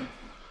better.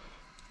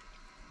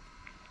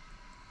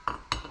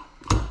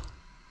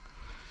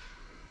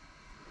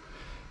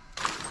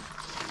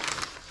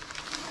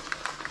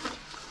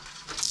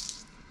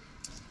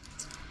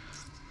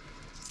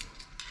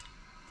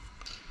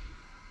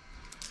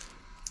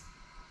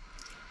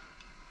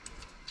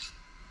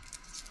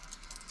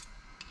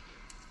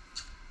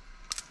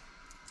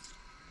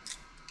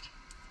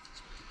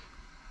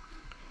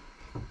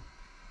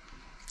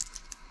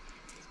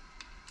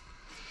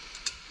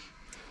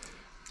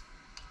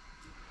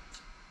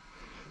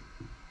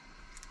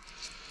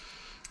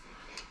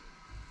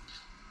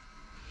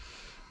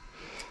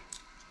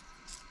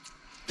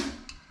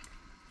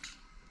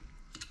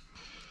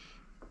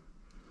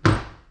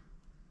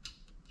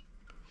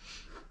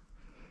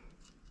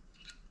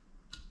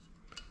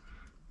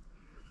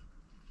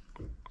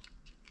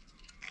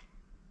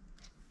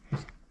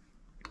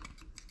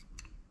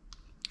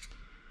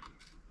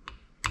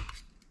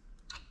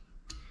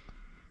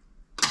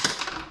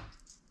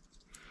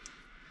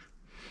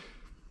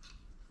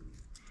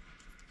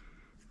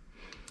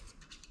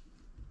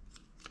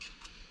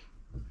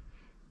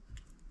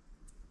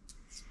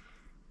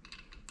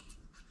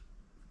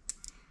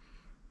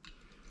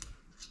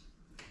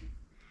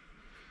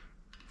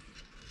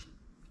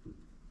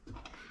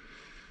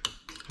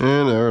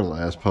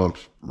 last pump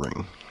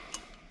ring.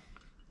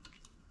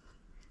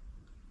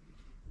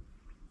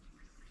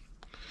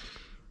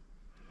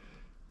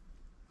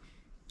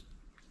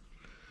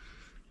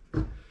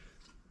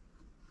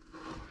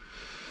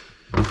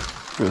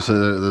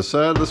 So the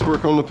side, let's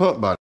work on the pump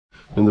body.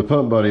 In the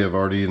pump body, I've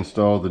already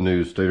installed the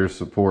new stator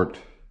support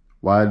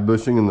wide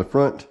bushing in the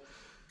front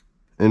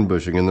and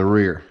bushing in the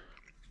rear.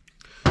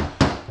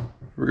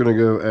 We're going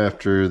to go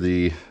after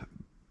the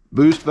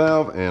boost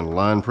valve and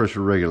line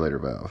pressure regulator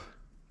valve.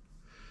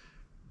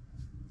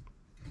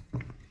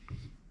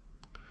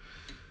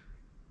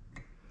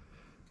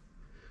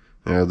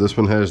 Now this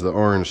one has the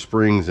orange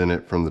springs in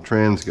it from the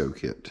Transgo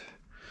kit.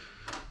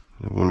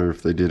 I wonder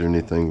if they did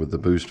anything with the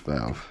boost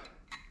valve.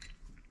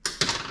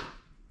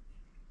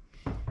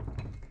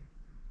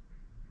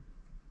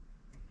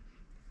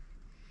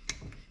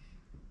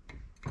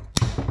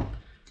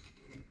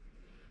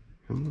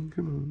 Come on,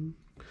 come on.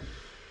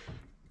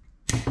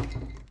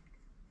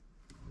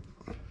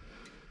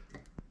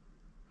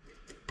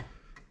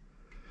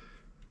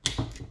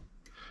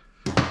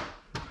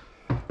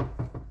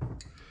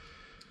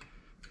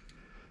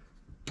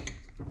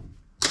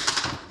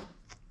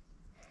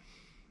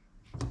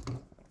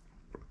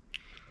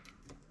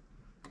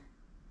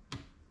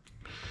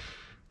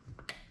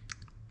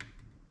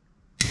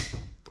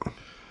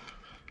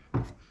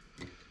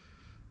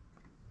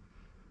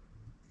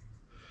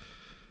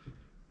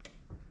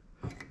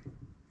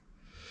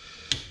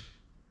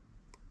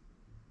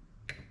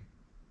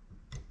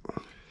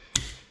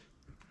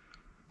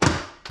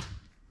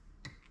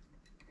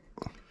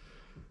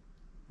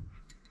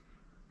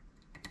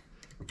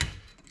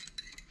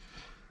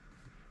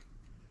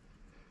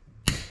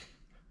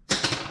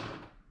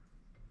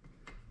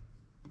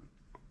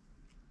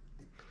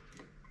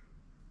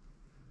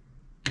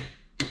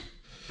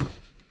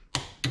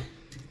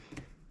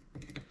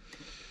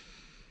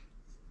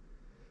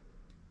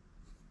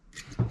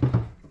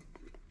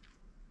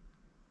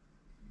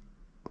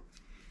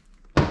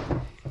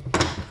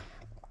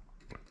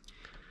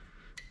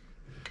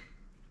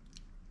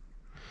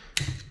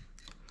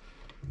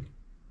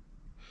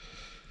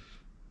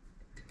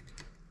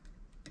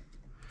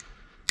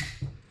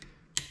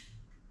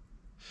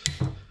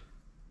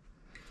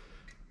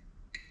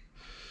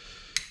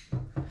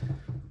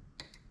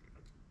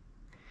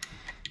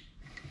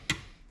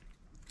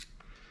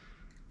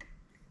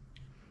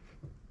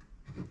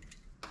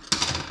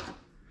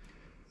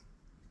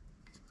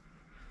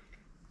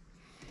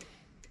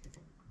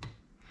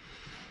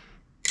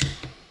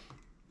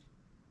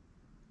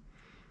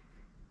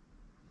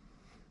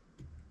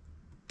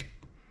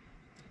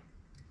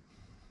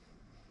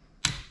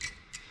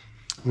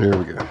 There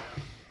we go.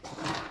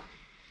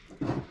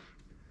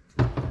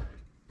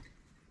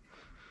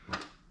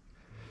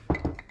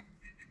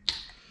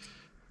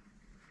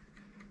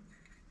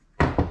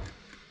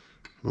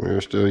 We're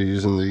still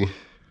using the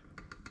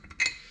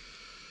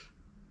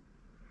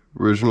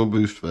original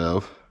boost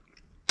valve.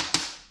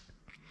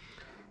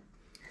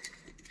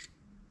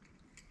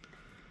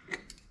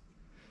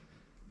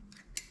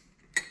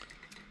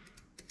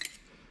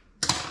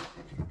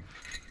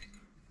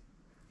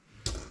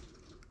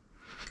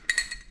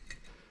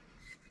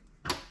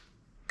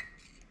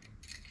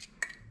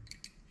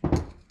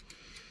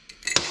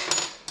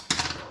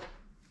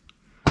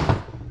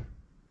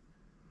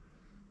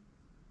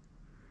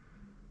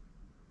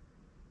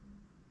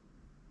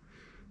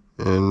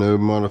 And no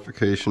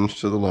modifications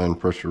to the line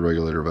pressure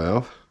regulator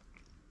valve.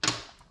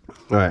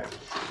 All right.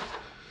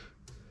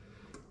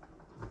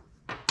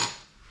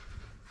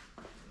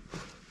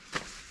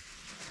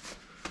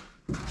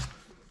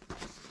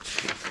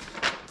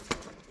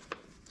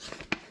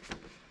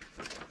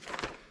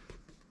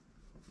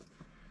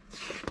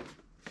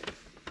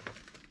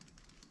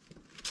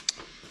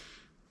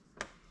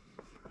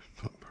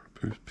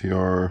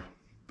 PR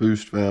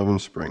boost valve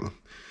and spring.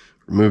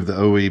 Remove the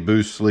OE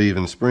boost sleeve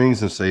and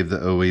springs and save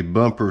the OE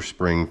bumper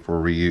spring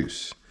for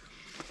reuse.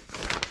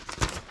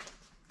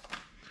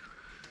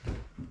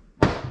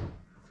 So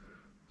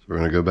we're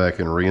going to go back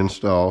and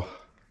reinstall.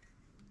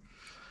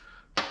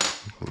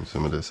 Clean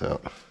some of this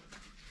out.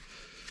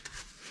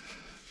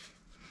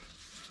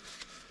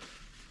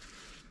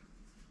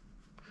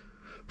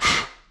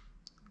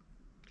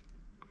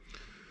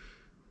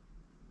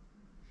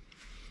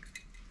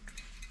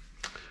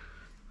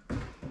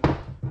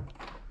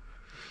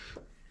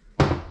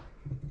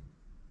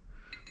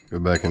 Go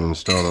back and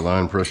install the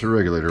line pressure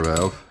regulator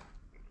valve.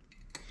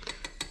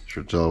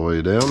 Sure it's all the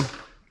way down.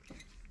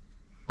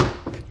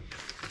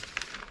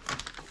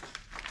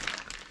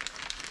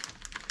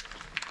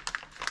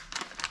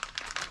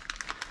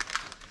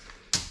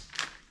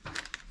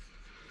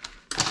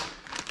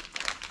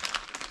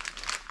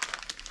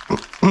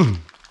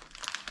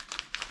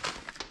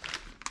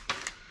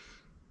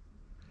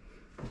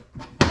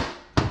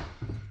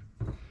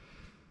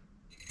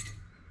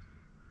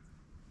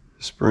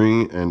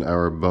 Spring and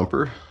our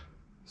bumper.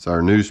 It's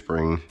our new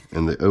spring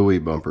and the OE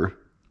bumper.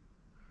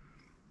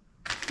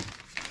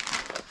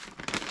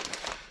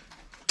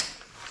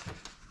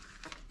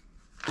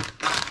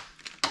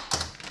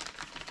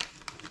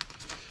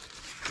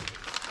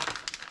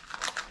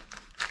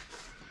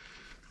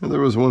 There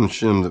was one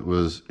shim that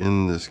was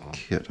in this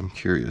kit. I'm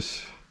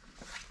curious.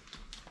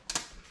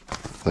 I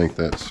think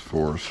that's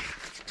for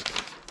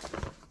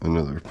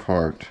another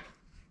part.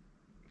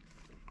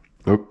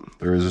 Nope,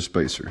 there is a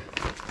spacer.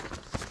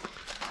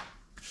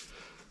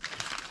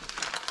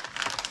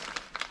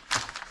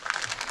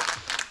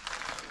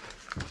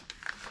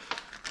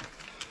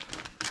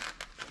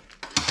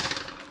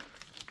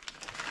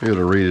 You got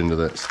to read into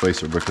that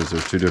spacer because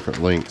there's two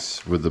different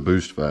lengths with the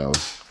boost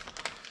valve.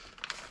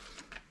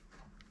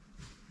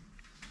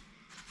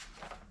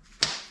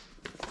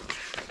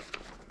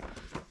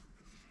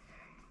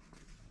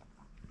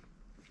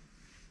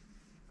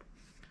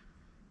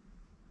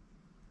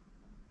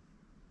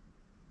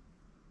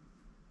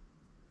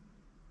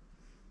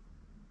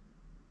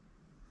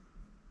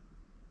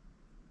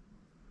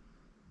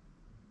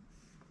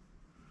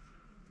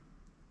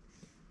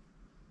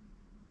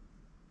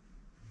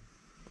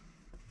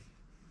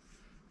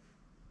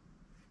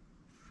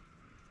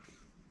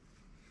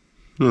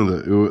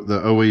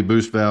 The OE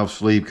boost valve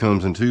sleeve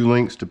comes in two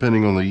lengths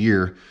depending on the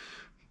year.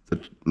 The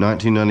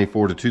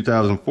 1994 to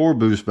 2004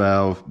 boost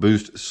valve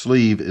boost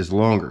sleeve is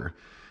longer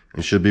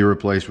and should be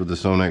replaced with the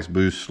Sonex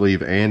boost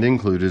sleeve and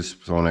included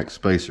Sonex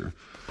spacer.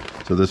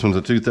 So this one's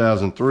a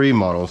 2003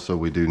 model, so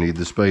we do need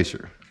the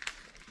spacer.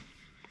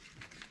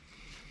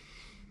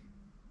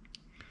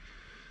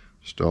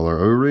 Install our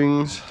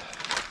O-rings.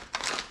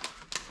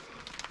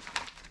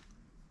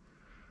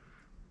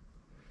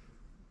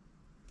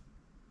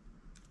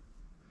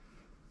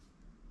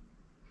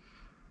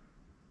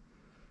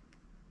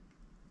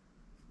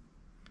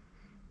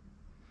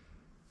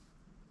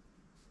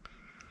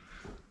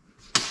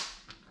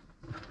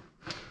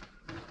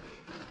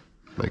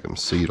 Make them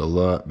seat a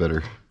lot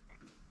better.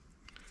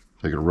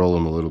 Take it, roll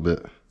them a little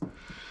bit.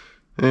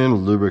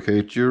 And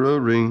lubricate your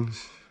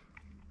O-rings.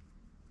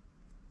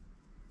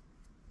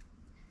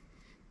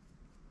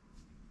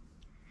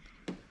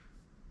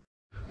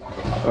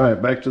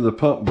 Alright, back to the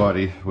pump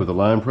body with a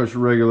line pressure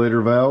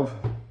regulator valve.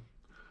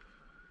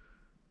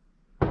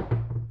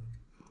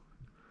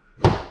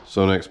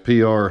 Sonex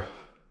PR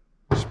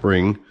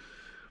spring.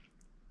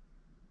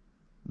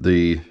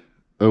 The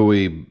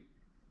OE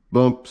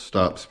bump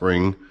stop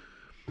spring.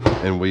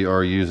 And we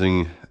are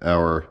using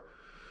our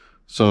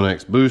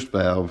Sonex boost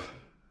valve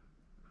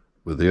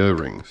with the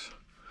O-rings.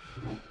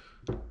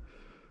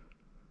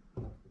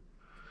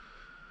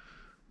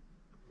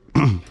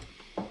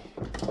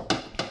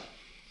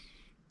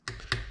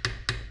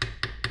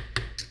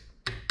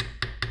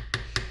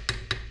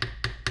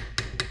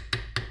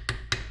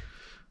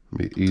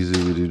 Be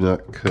easy, we do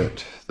not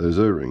cut those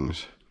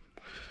O-rings.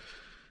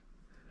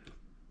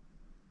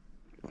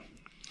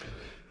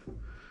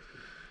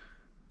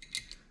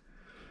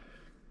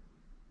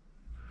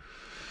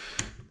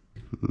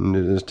 And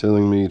it is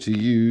telling me to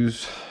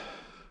use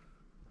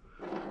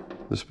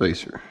the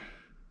spacer.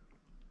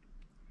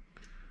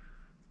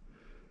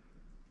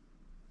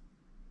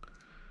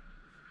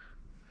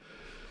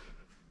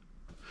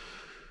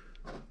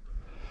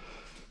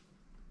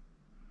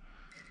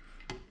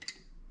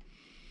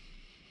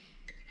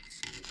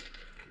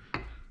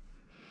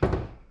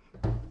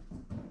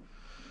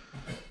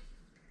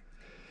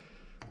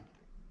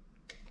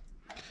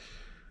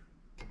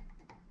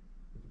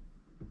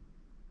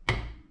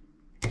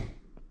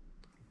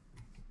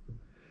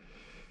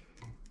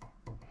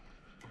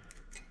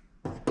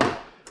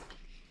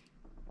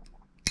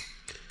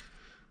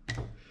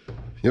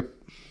 Yep.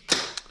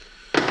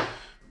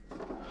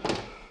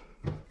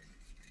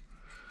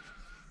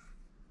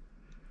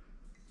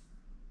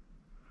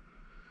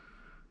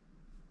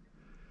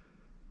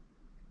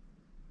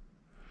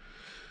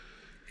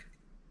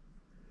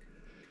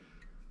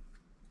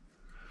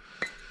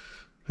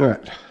 All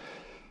right.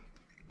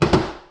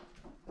 I'll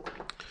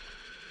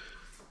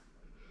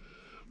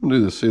do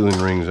the sealing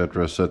rings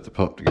after I set the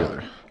pump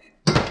together.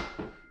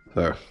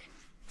 So,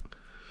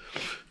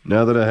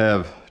 now that I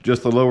have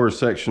just the lower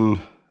section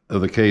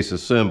of the case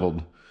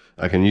assembled,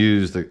 I can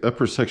use the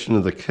upper section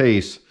of the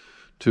case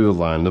to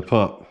align the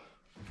pump.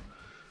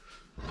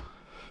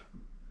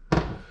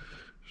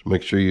 Just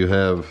make sure you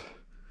have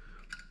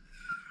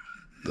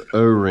the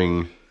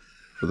O-ring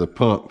for the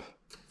pump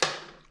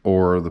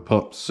or the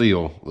pump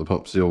seal. The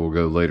pump seal will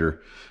go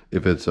later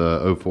if it's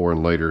a 04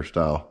 and later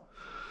style.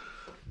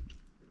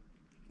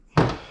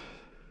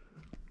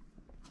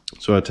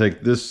 So I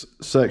take this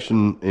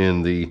section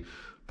in the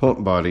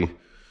pump body,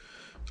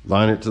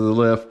 line it to the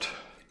left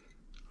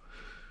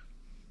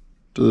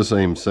to the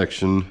same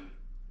section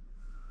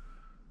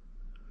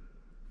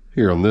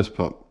here on this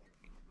pump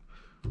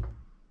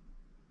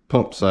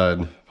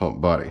side,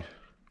 pump body.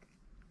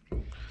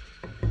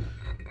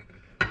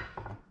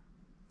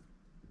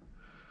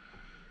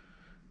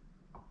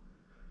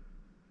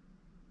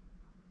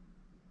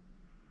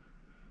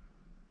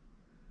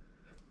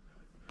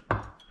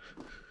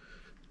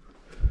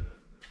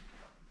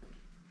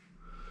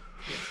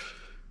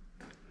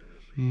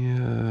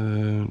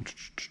 Yeah.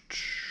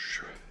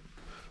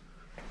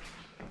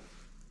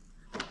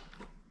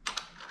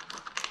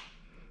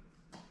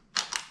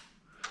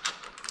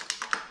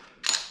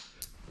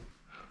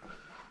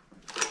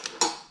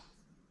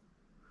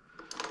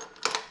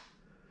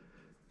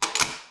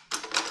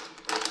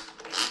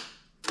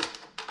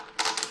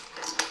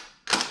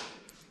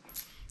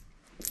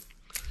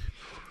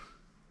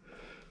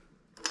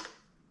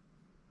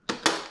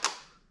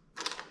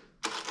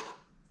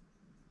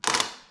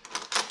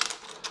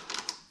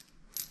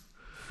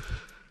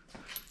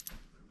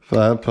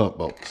 5 pump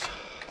bolts,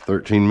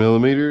 13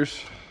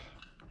 millimeters.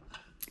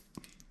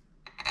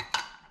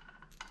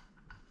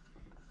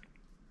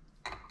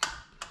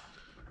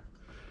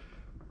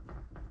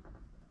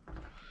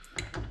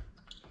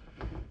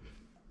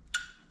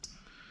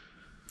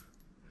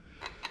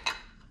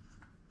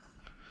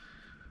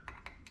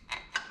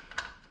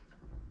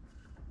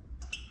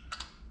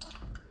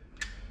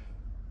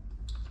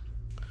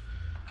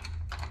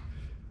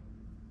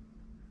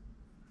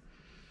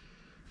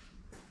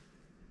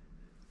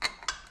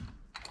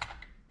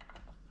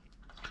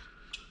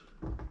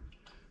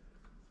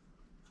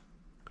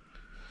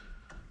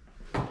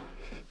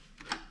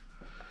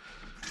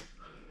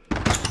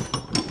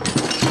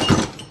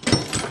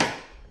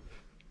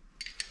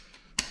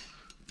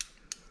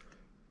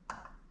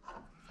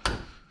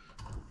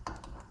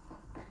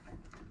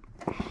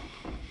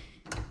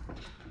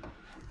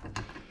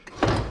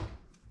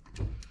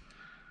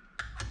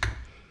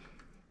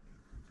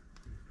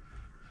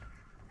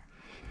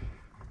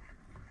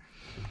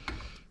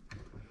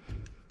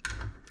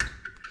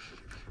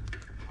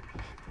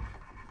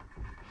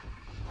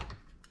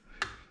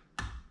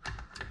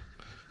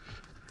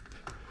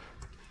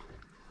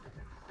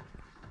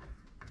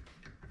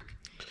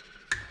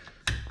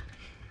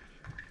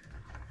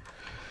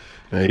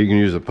 Now you can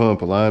use a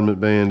pump alignment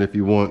band if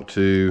you want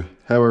to,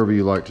 however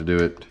you like to do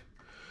it.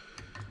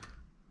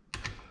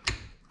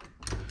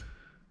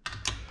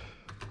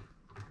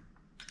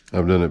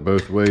 I've done it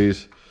both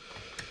ways.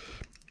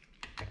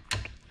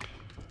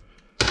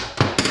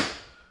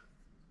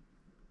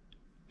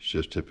 It's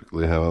just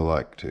typically how I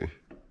like to.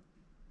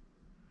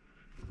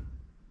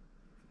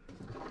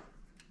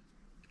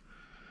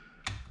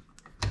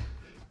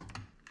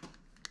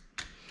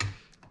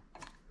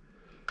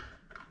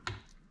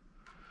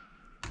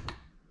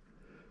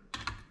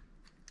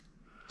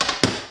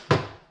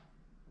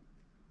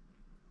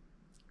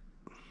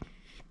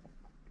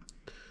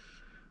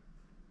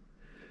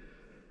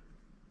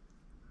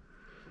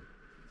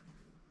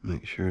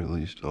 Make sure at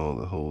least all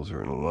the holes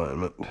are in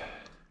alignment.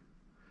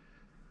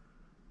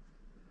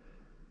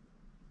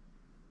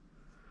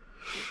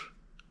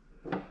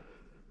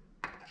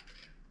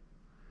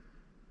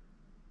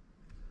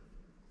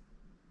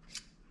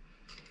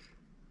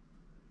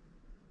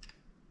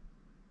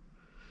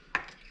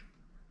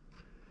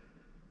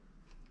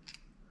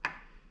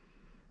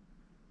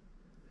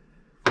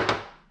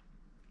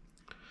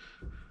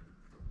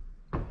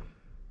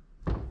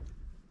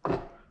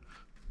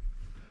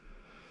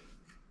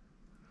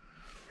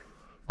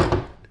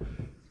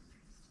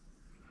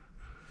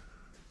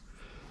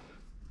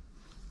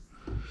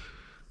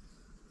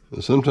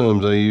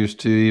 Sometimes I used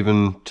to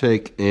even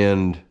take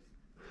and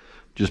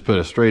just put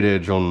a straight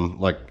edge on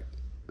like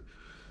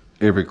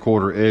every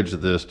quarter edge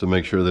of this to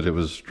make sure that it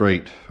was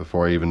straight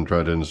before I even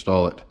tried to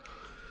install it.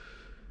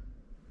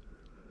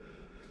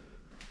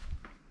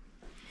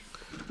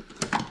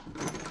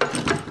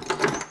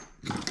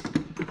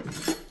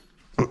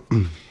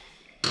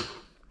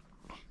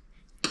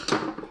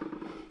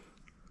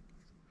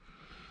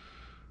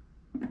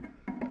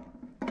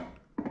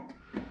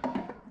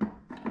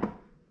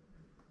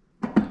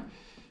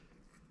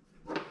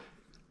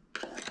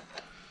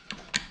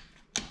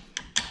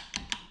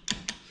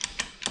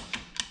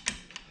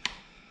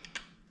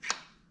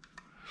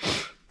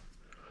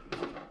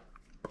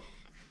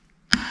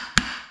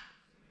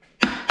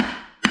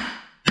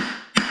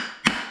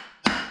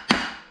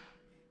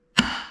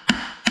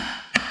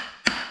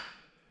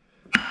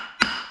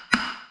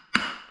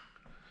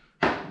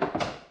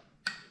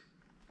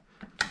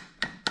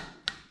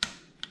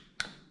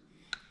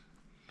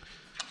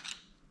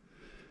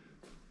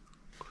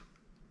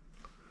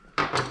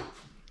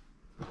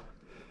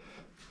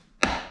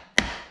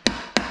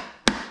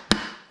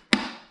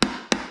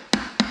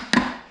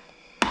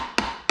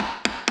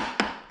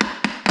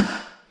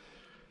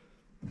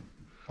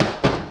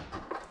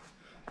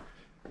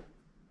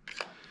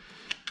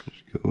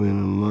 Go in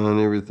and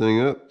line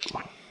everything up.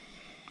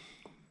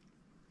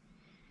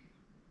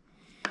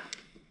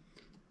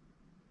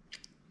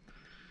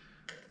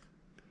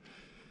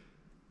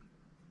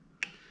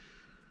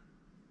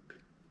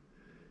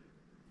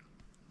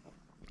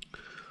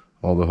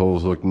 All the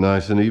holes look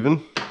nice and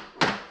even.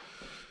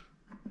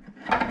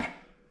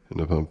 And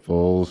the pump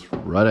falls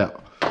right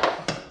out.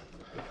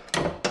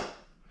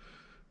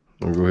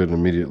 I'll go ahead and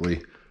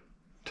immediately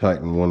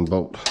tighten one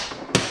bolt.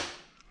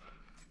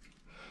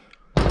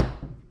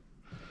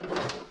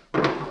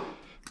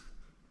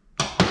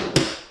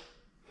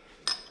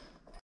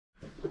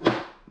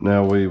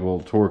 Now we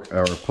will torque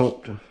our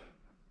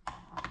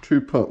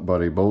two pump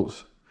body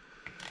bolts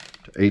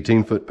to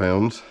 18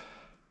 foot-pounds.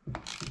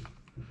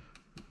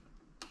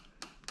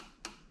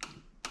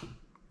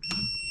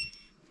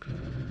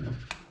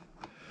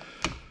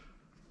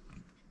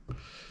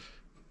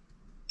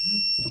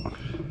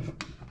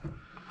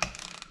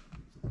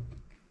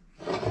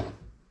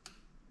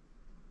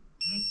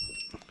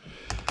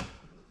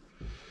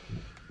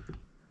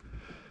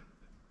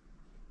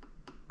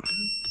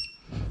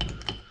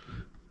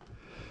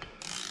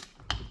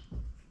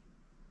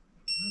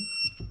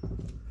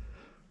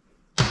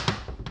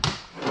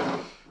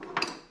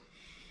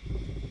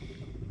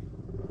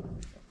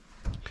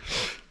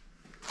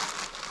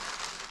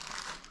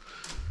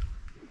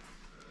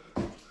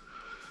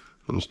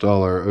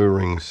 Install our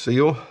O-ring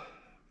seal.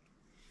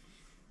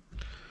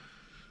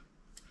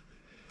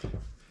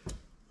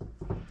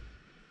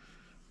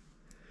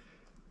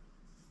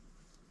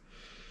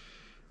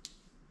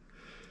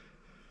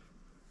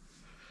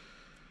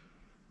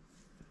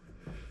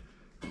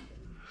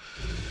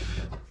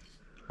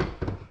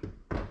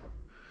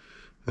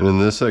 And in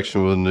this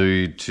section, we'll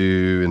need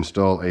to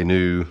install a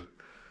new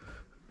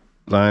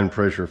line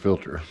pressure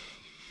filter.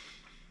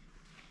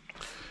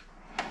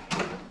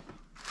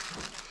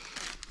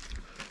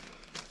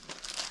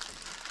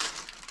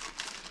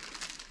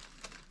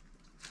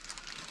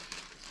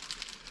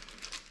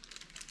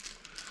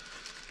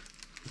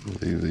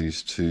 Leave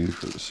these two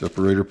for the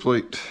separator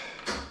plate.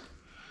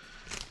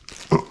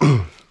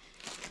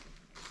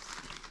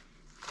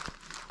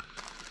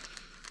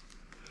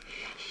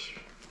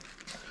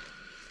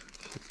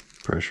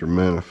 Pressure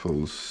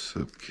manifold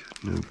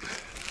subkit. Nope.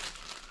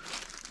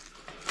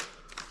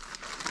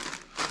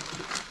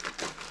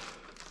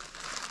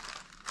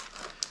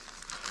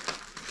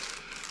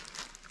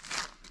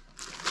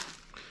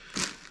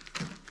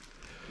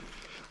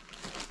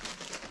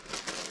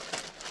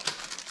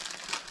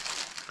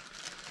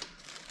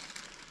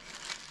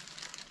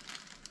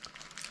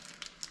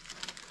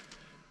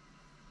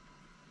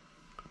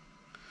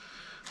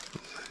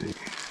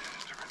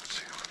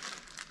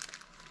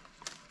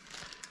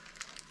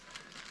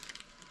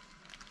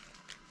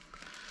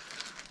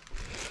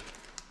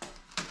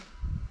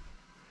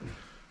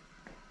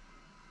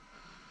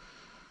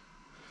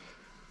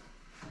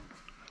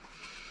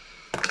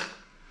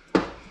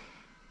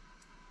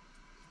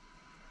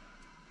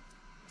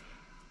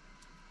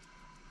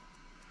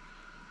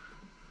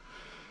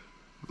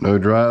 No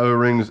dry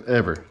O-rings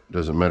ever.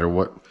 Doesn't matter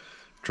what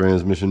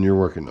transmission you're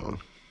working on.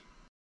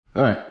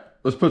 All right,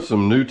 let's put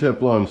some new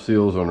Teflon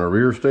seals on our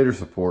rear stator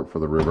support for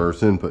the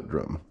reverse input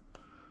drum.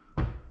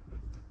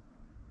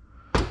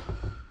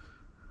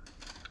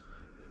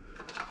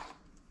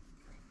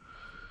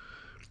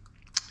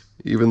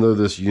 Even though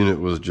this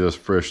unit was just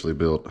freshly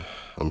built,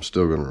 I'm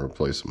still going to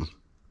replace them.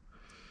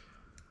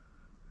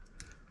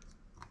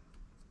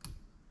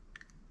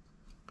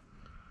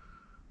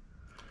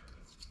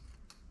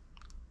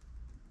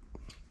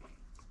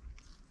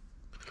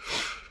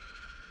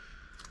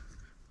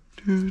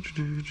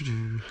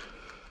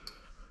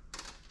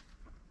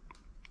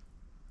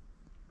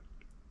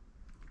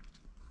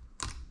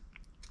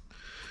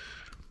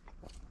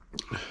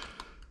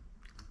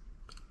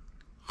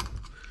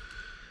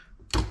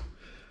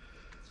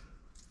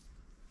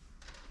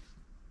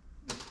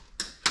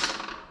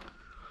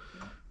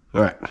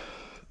 All right,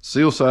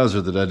 seal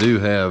sizer that I do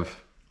have,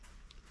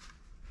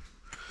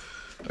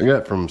 I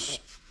got from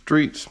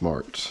Street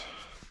Smarts.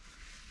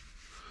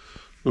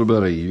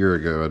 About a year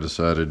ago, I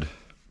decided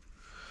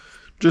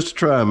just to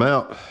try them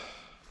out.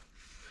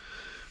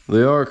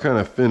 They are kind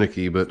of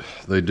finicky, but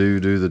they do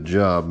the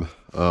job.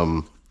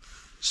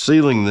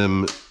 Sealing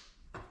them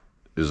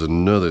is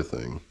another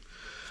thing.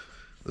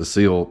 The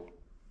seal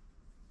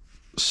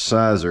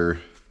sizer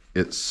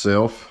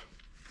itself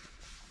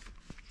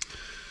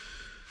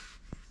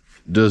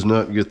does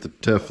not get the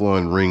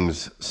Teflon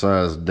rings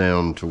sized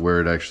down to where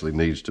it actually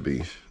needs to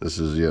be. This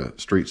is, yeah,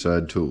 street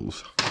side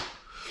tools.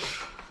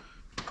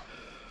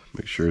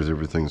 Make sure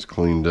everything's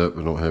cleaned up.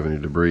 I don't have any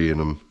debris in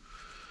them.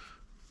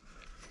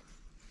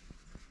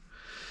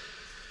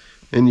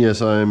 And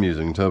yes, I am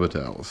using tub of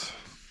towels.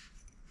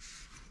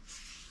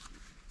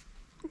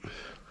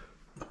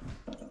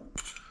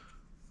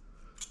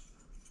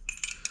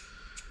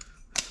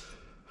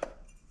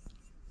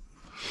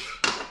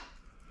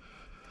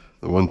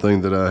 The one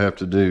thing that I have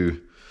to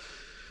do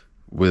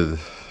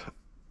with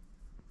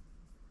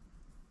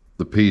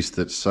the piece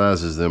that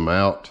sizes them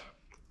out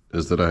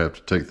is that I have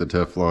to take the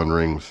Teflon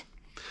rings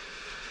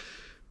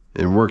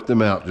and work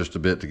them out just a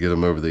bit to get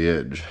them over the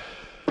edge.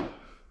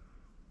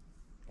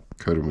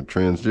 Coat them with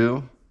trans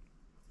gel.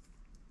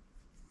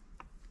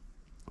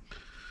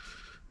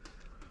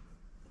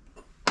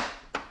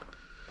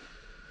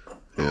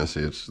 Yeah,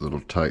 see, it's a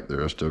little tight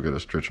there. I still got to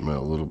stretch them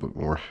out a little bit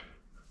more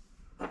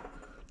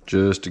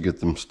just to get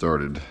them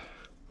started.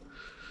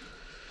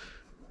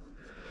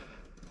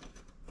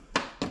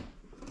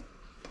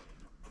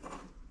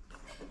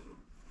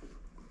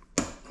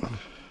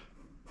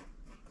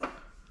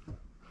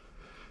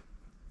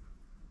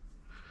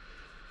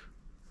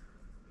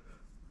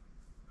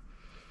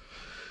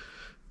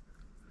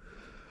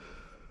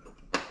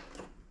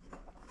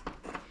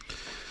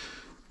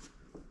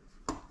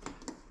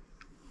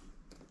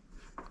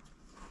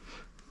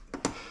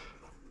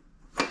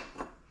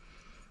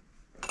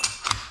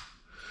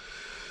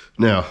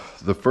 Now,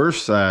 the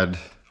first side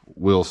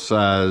will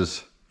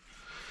size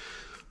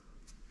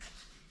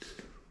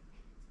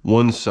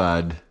one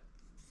side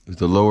with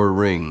the lower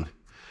ring,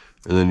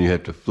 and then you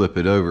have to flip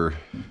it over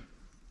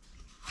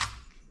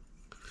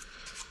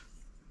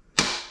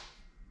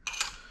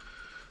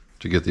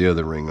to get the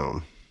other ring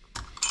on.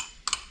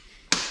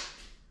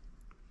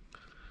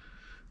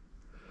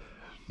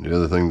 The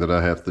other thing that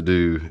I have to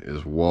do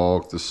is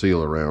walk the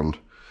seal around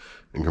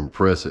and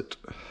compress it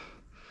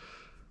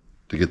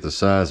to get the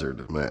sizer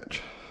to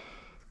match.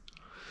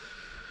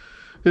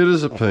 It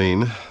is a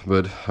pain,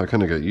 but I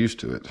kind of got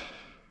used to it.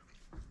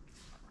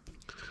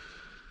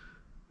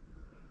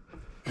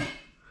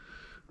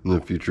 In the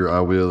future,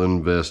 I will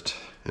invest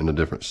in a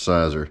different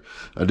sizer.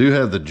 I do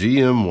have the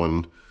GM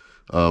one.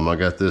 I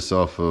got this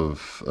off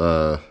of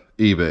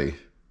eBay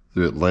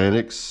through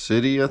Atlantic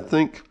City, I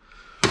think.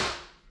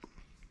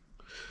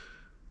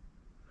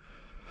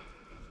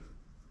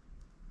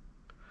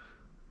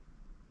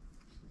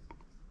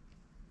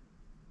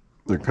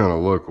 They're kind of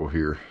local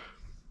here.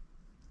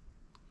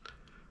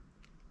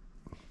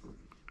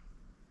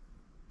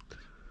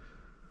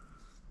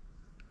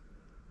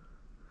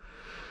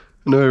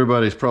 I know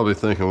everybody's probably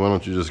thinking, why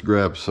don't you just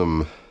grab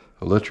some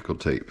electrical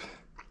tape?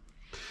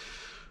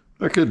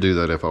 I could do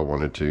that if I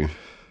wanted to.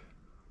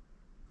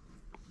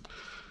 I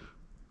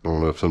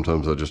don't know if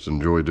sometimes I just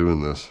enjoy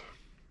doing this.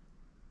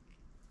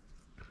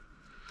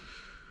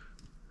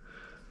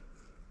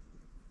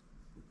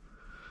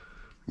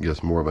 I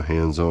guess more of a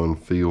hands-on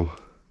feel.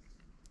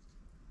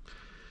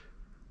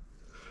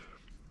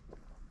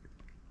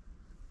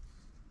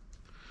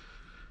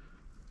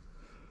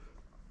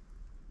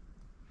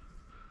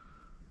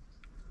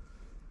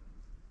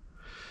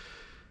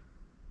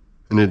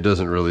 And it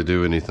doesn't really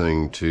do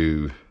anything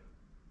to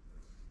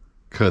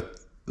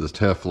cut the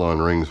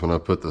Teflon rings when I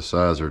put the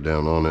sizer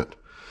down on it.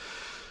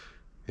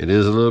 It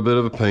is a little bit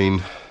of a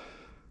pain.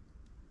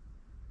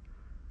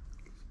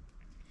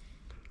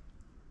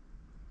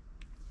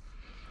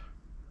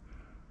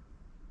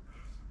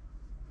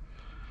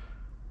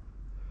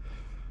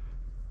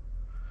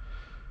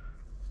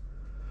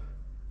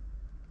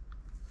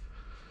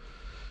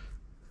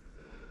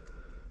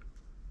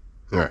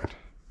 All right.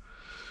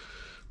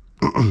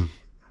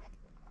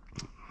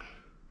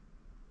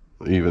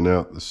 Even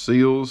out the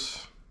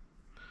seals.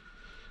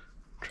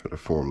 Try to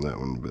form that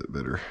one a bit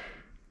better.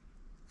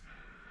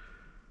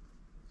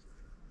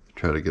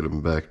 Try to get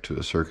them back to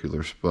a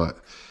circular spot.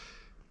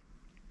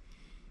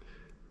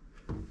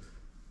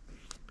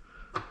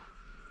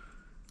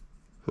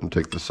 And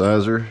take the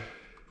sizer.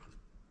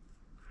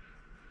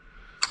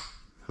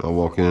 I'll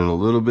walk in a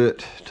little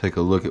bit, take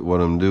a look at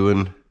what I'm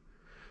doing,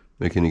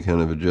 make any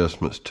kind of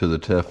adjustments to the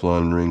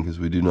Teflon ring because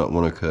we do not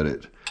want to cut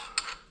it.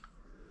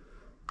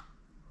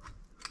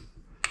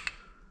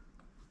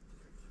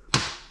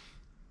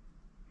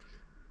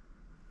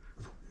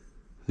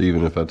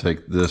 Even if I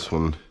take this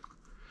one,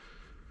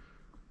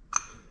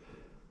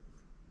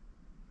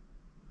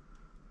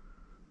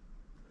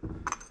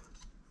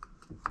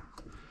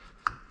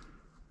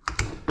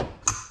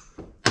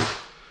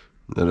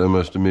 that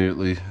almost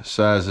immediately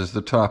sizes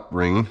the top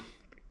ring.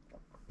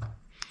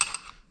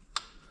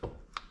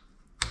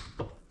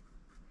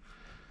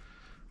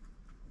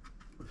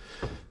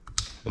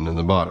 And then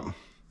the bottom.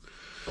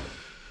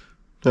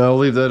 Now I'll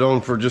leave that on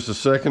for just a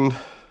second.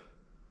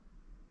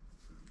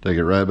 Take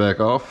it right back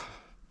off.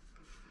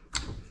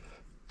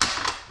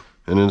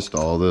 And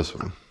install this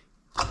one.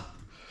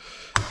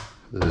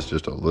 It's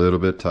just a little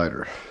bit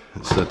tighter.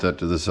 Set that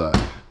to the side.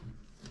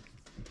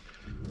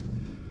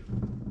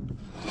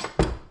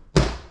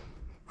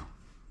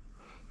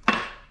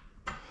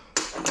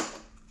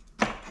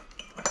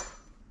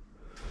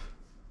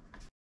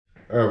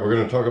 All right, we're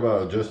going to talk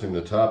about adjusting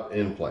the top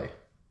end play.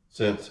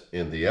 Since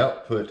in the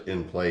output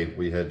end play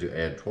we had to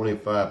add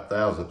 25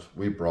 thousandths,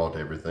 we brought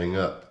everything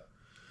up.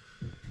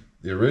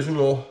 The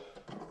original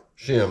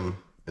shim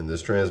in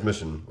this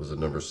transmission was a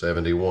number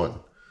 71.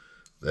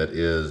 That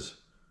is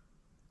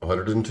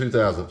 102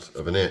 thousandths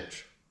of an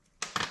inch.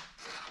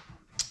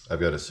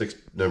 I've got a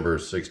number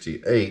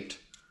 68,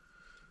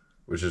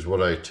 which is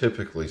what I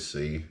typically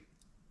see,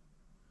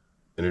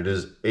 and it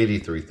is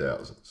 83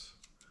 thousandths.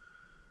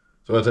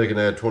 So I take and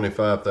add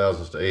 25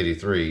 thousandths to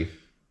 83.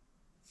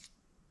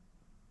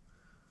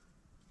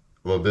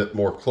 I'm a bit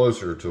more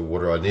closer to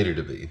what I needed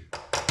to be.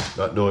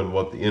 Not knowing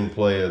what the end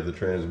play of the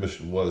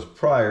transmission was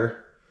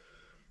prior,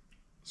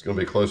 it's going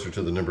to be closer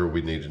to the number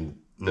we need to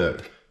know.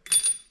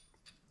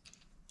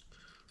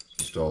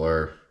 Install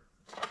our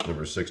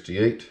number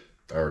 68,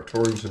 our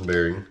Torrington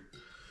bearing,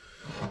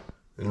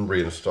 and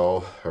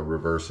reinstall our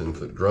reverse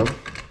input drum.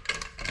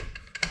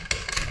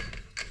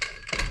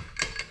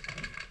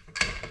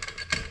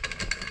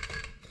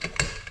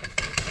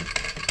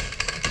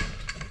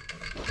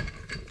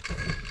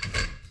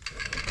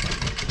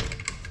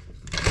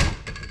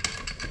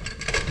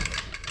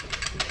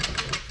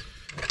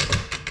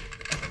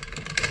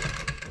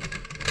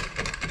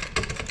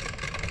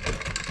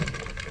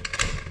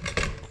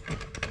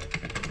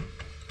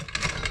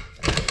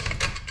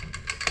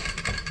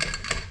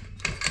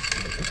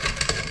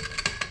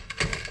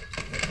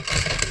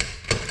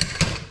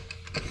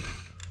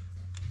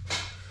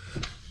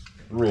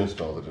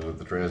 Reinstall it into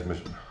the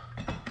transmission.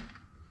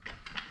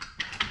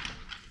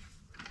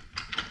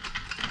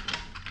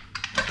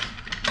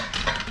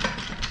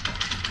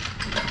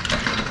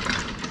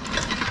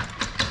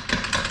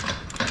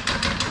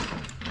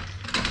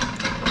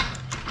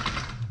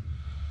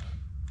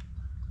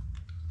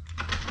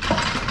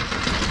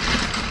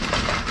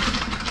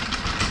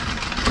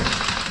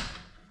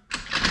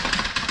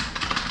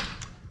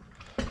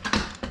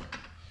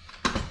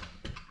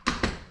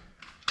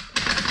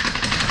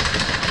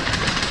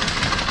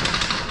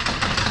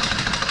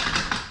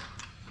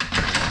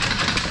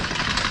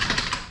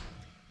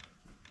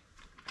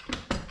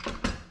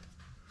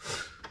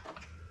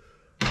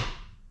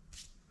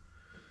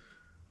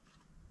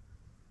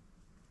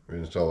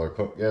 Reinstall our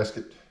pump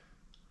gasket.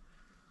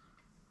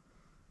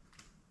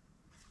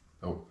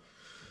 Oh,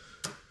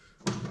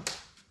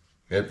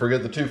 can't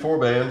forget the 2/4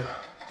 band.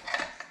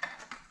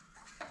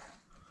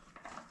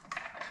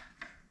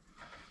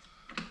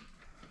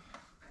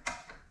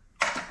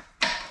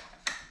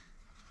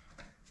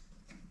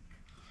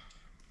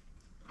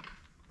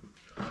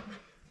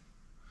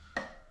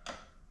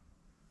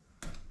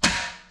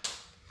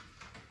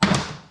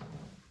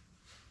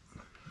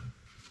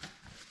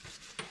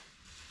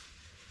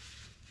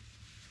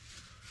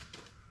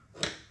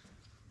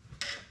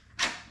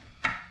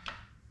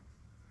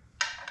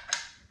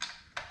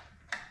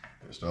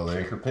 Install the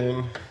anchor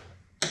pin,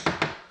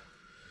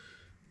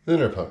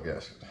 then our pump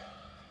gasket.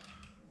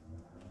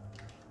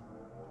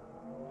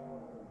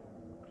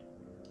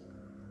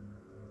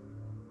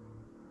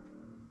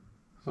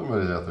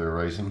 Somebody's out there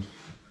racing.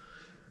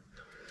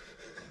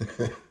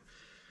 Put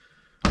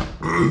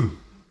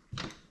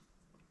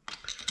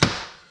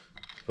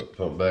the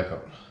pump back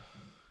on.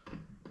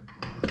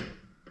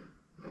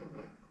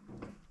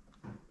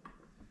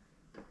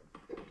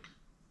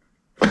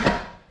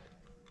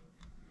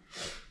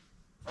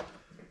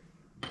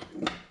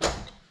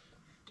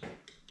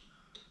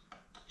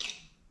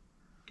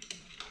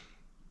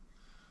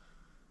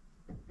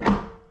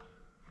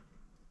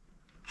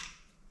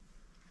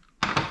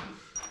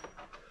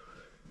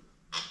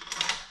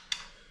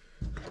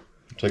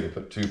 Take and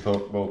put 2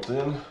 pump bolts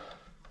in.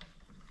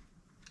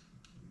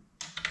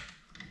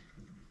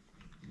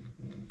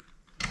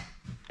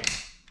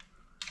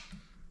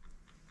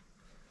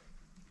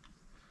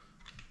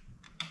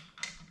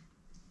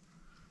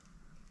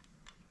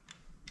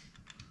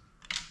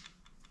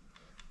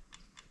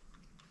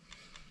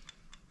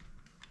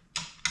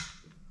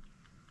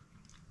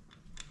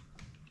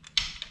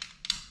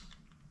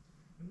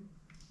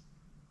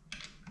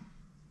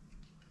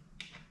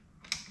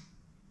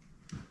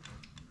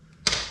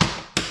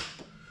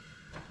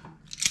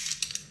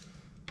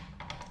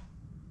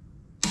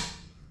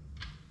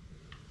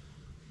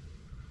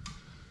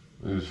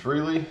 Moves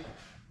freely.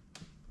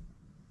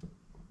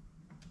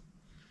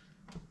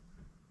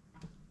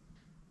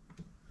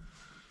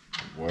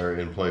 Wire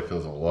in play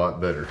feels a lot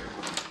better.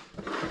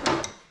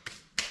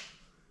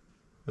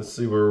 Let's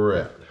see where we're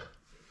at.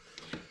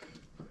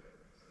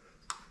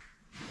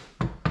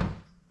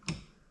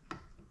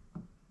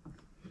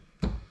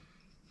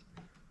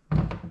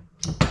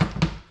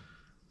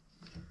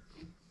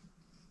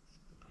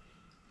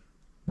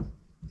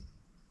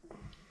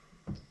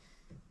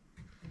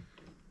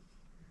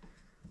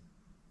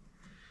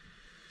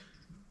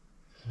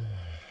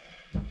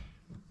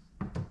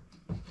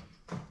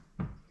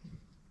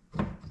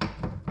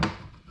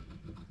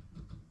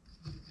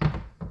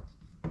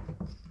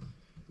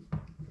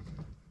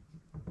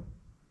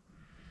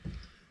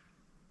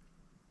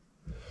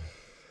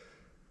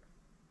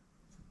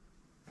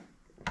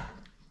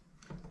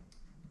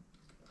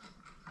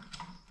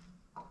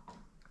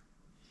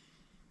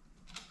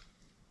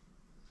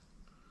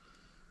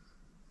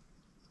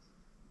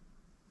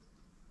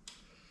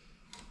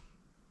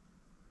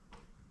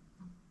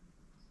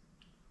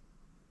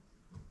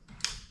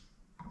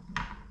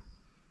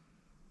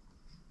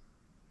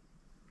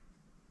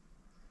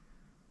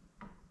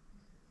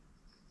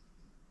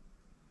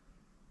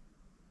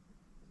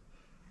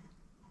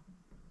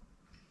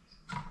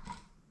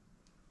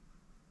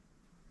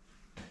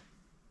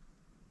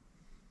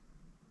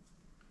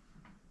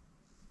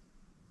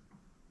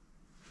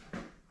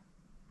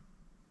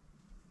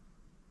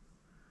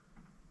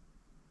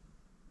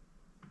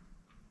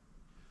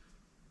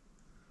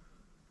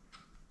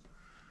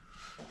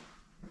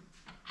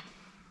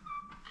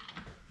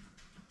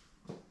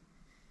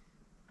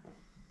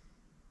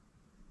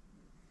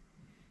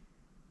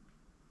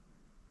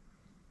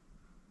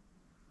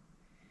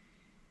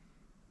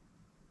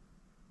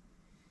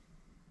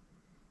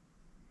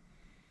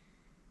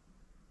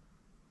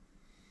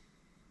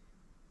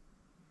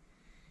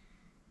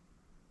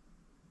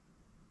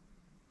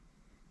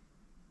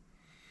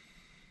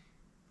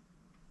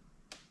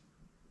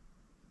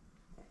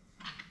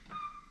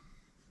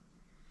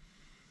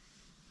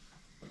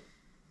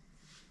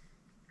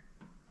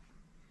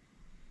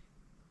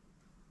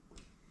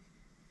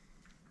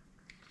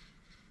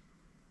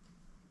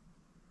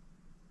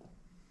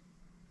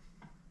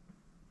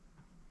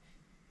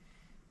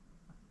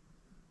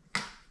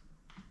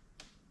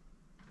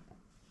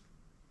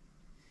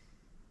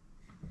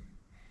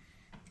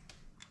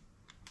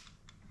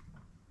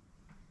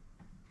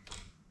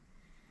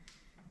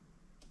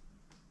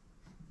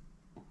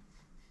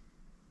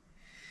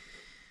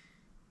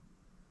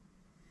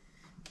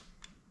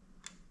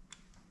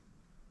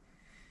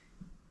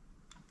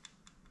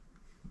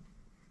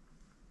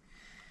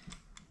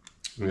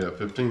 We got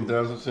 15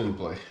 thousandths in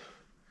play.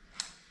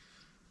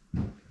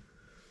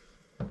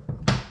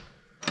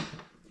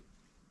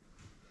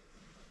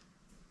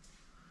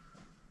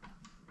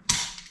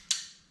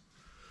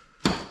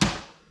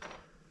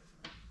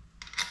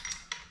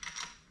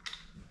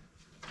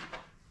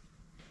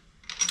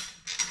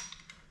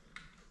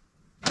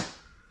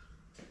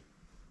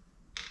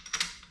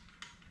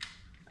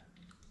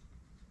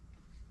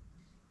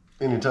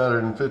 any tighter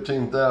than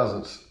 15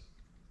 thousandths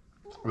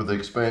with the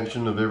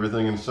expansion of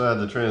everything inside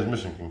the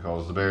transmission can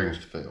cause the bearings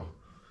to fail.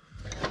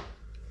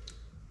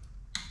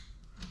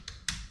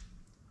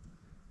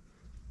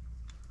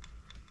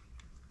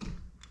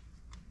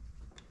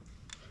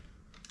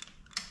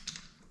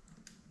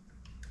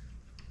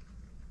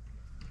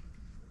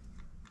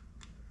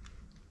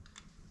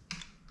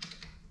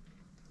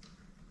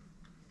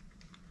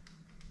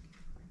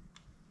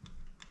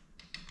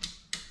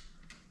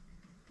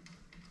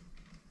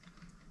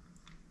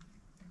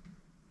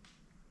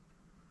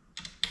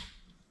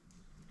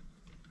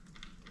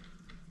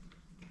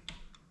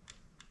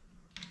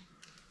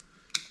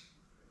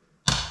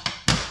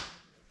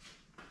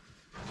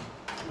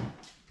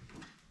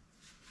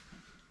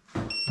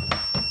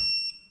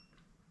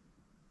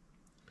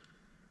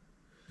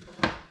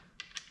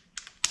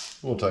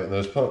 We'll tighten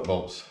those pump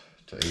bolts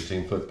to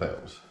 18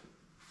 foot-pounds.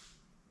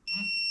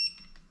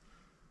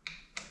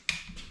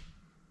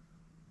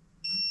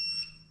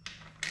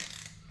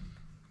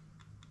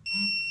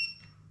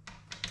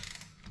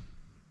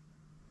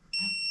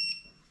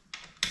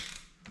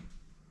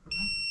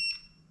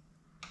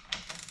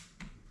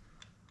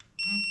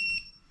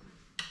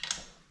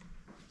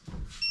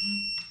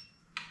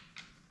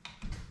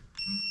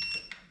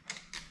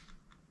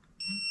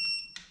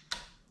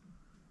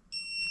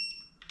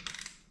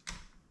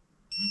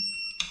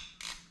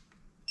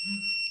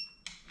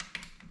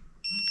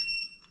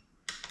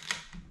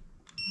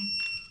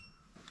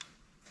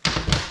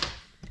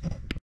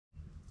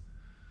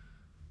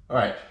 All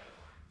right,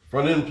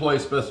 front end play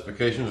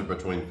specifications are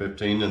between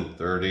 15 and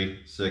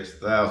 36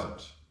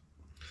 thousandths.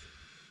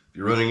 If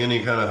you're running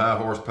any kind of high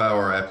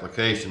horsepower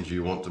applications,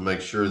 you want to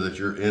make sure that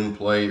your end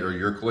play or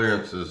your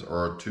clearances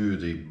are to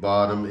the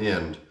bottom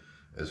end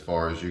as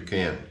far as you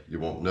can. You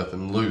want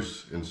nothing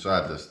loose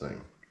inside this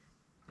thing.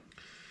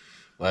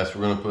 Last,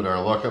 we're going to put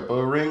our lockup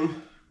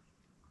O-ring.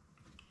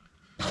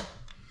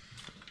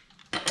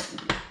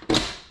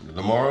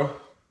 Tomorrow,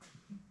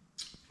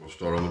 we'll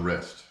start on the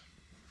rest.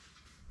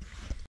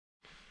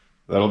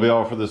 That'll be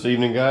all for this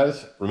evening,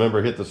 guys.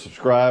 Remember, hit the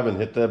subscribe and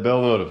hit that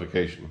bell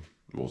notification.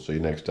 We'll see you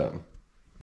next time.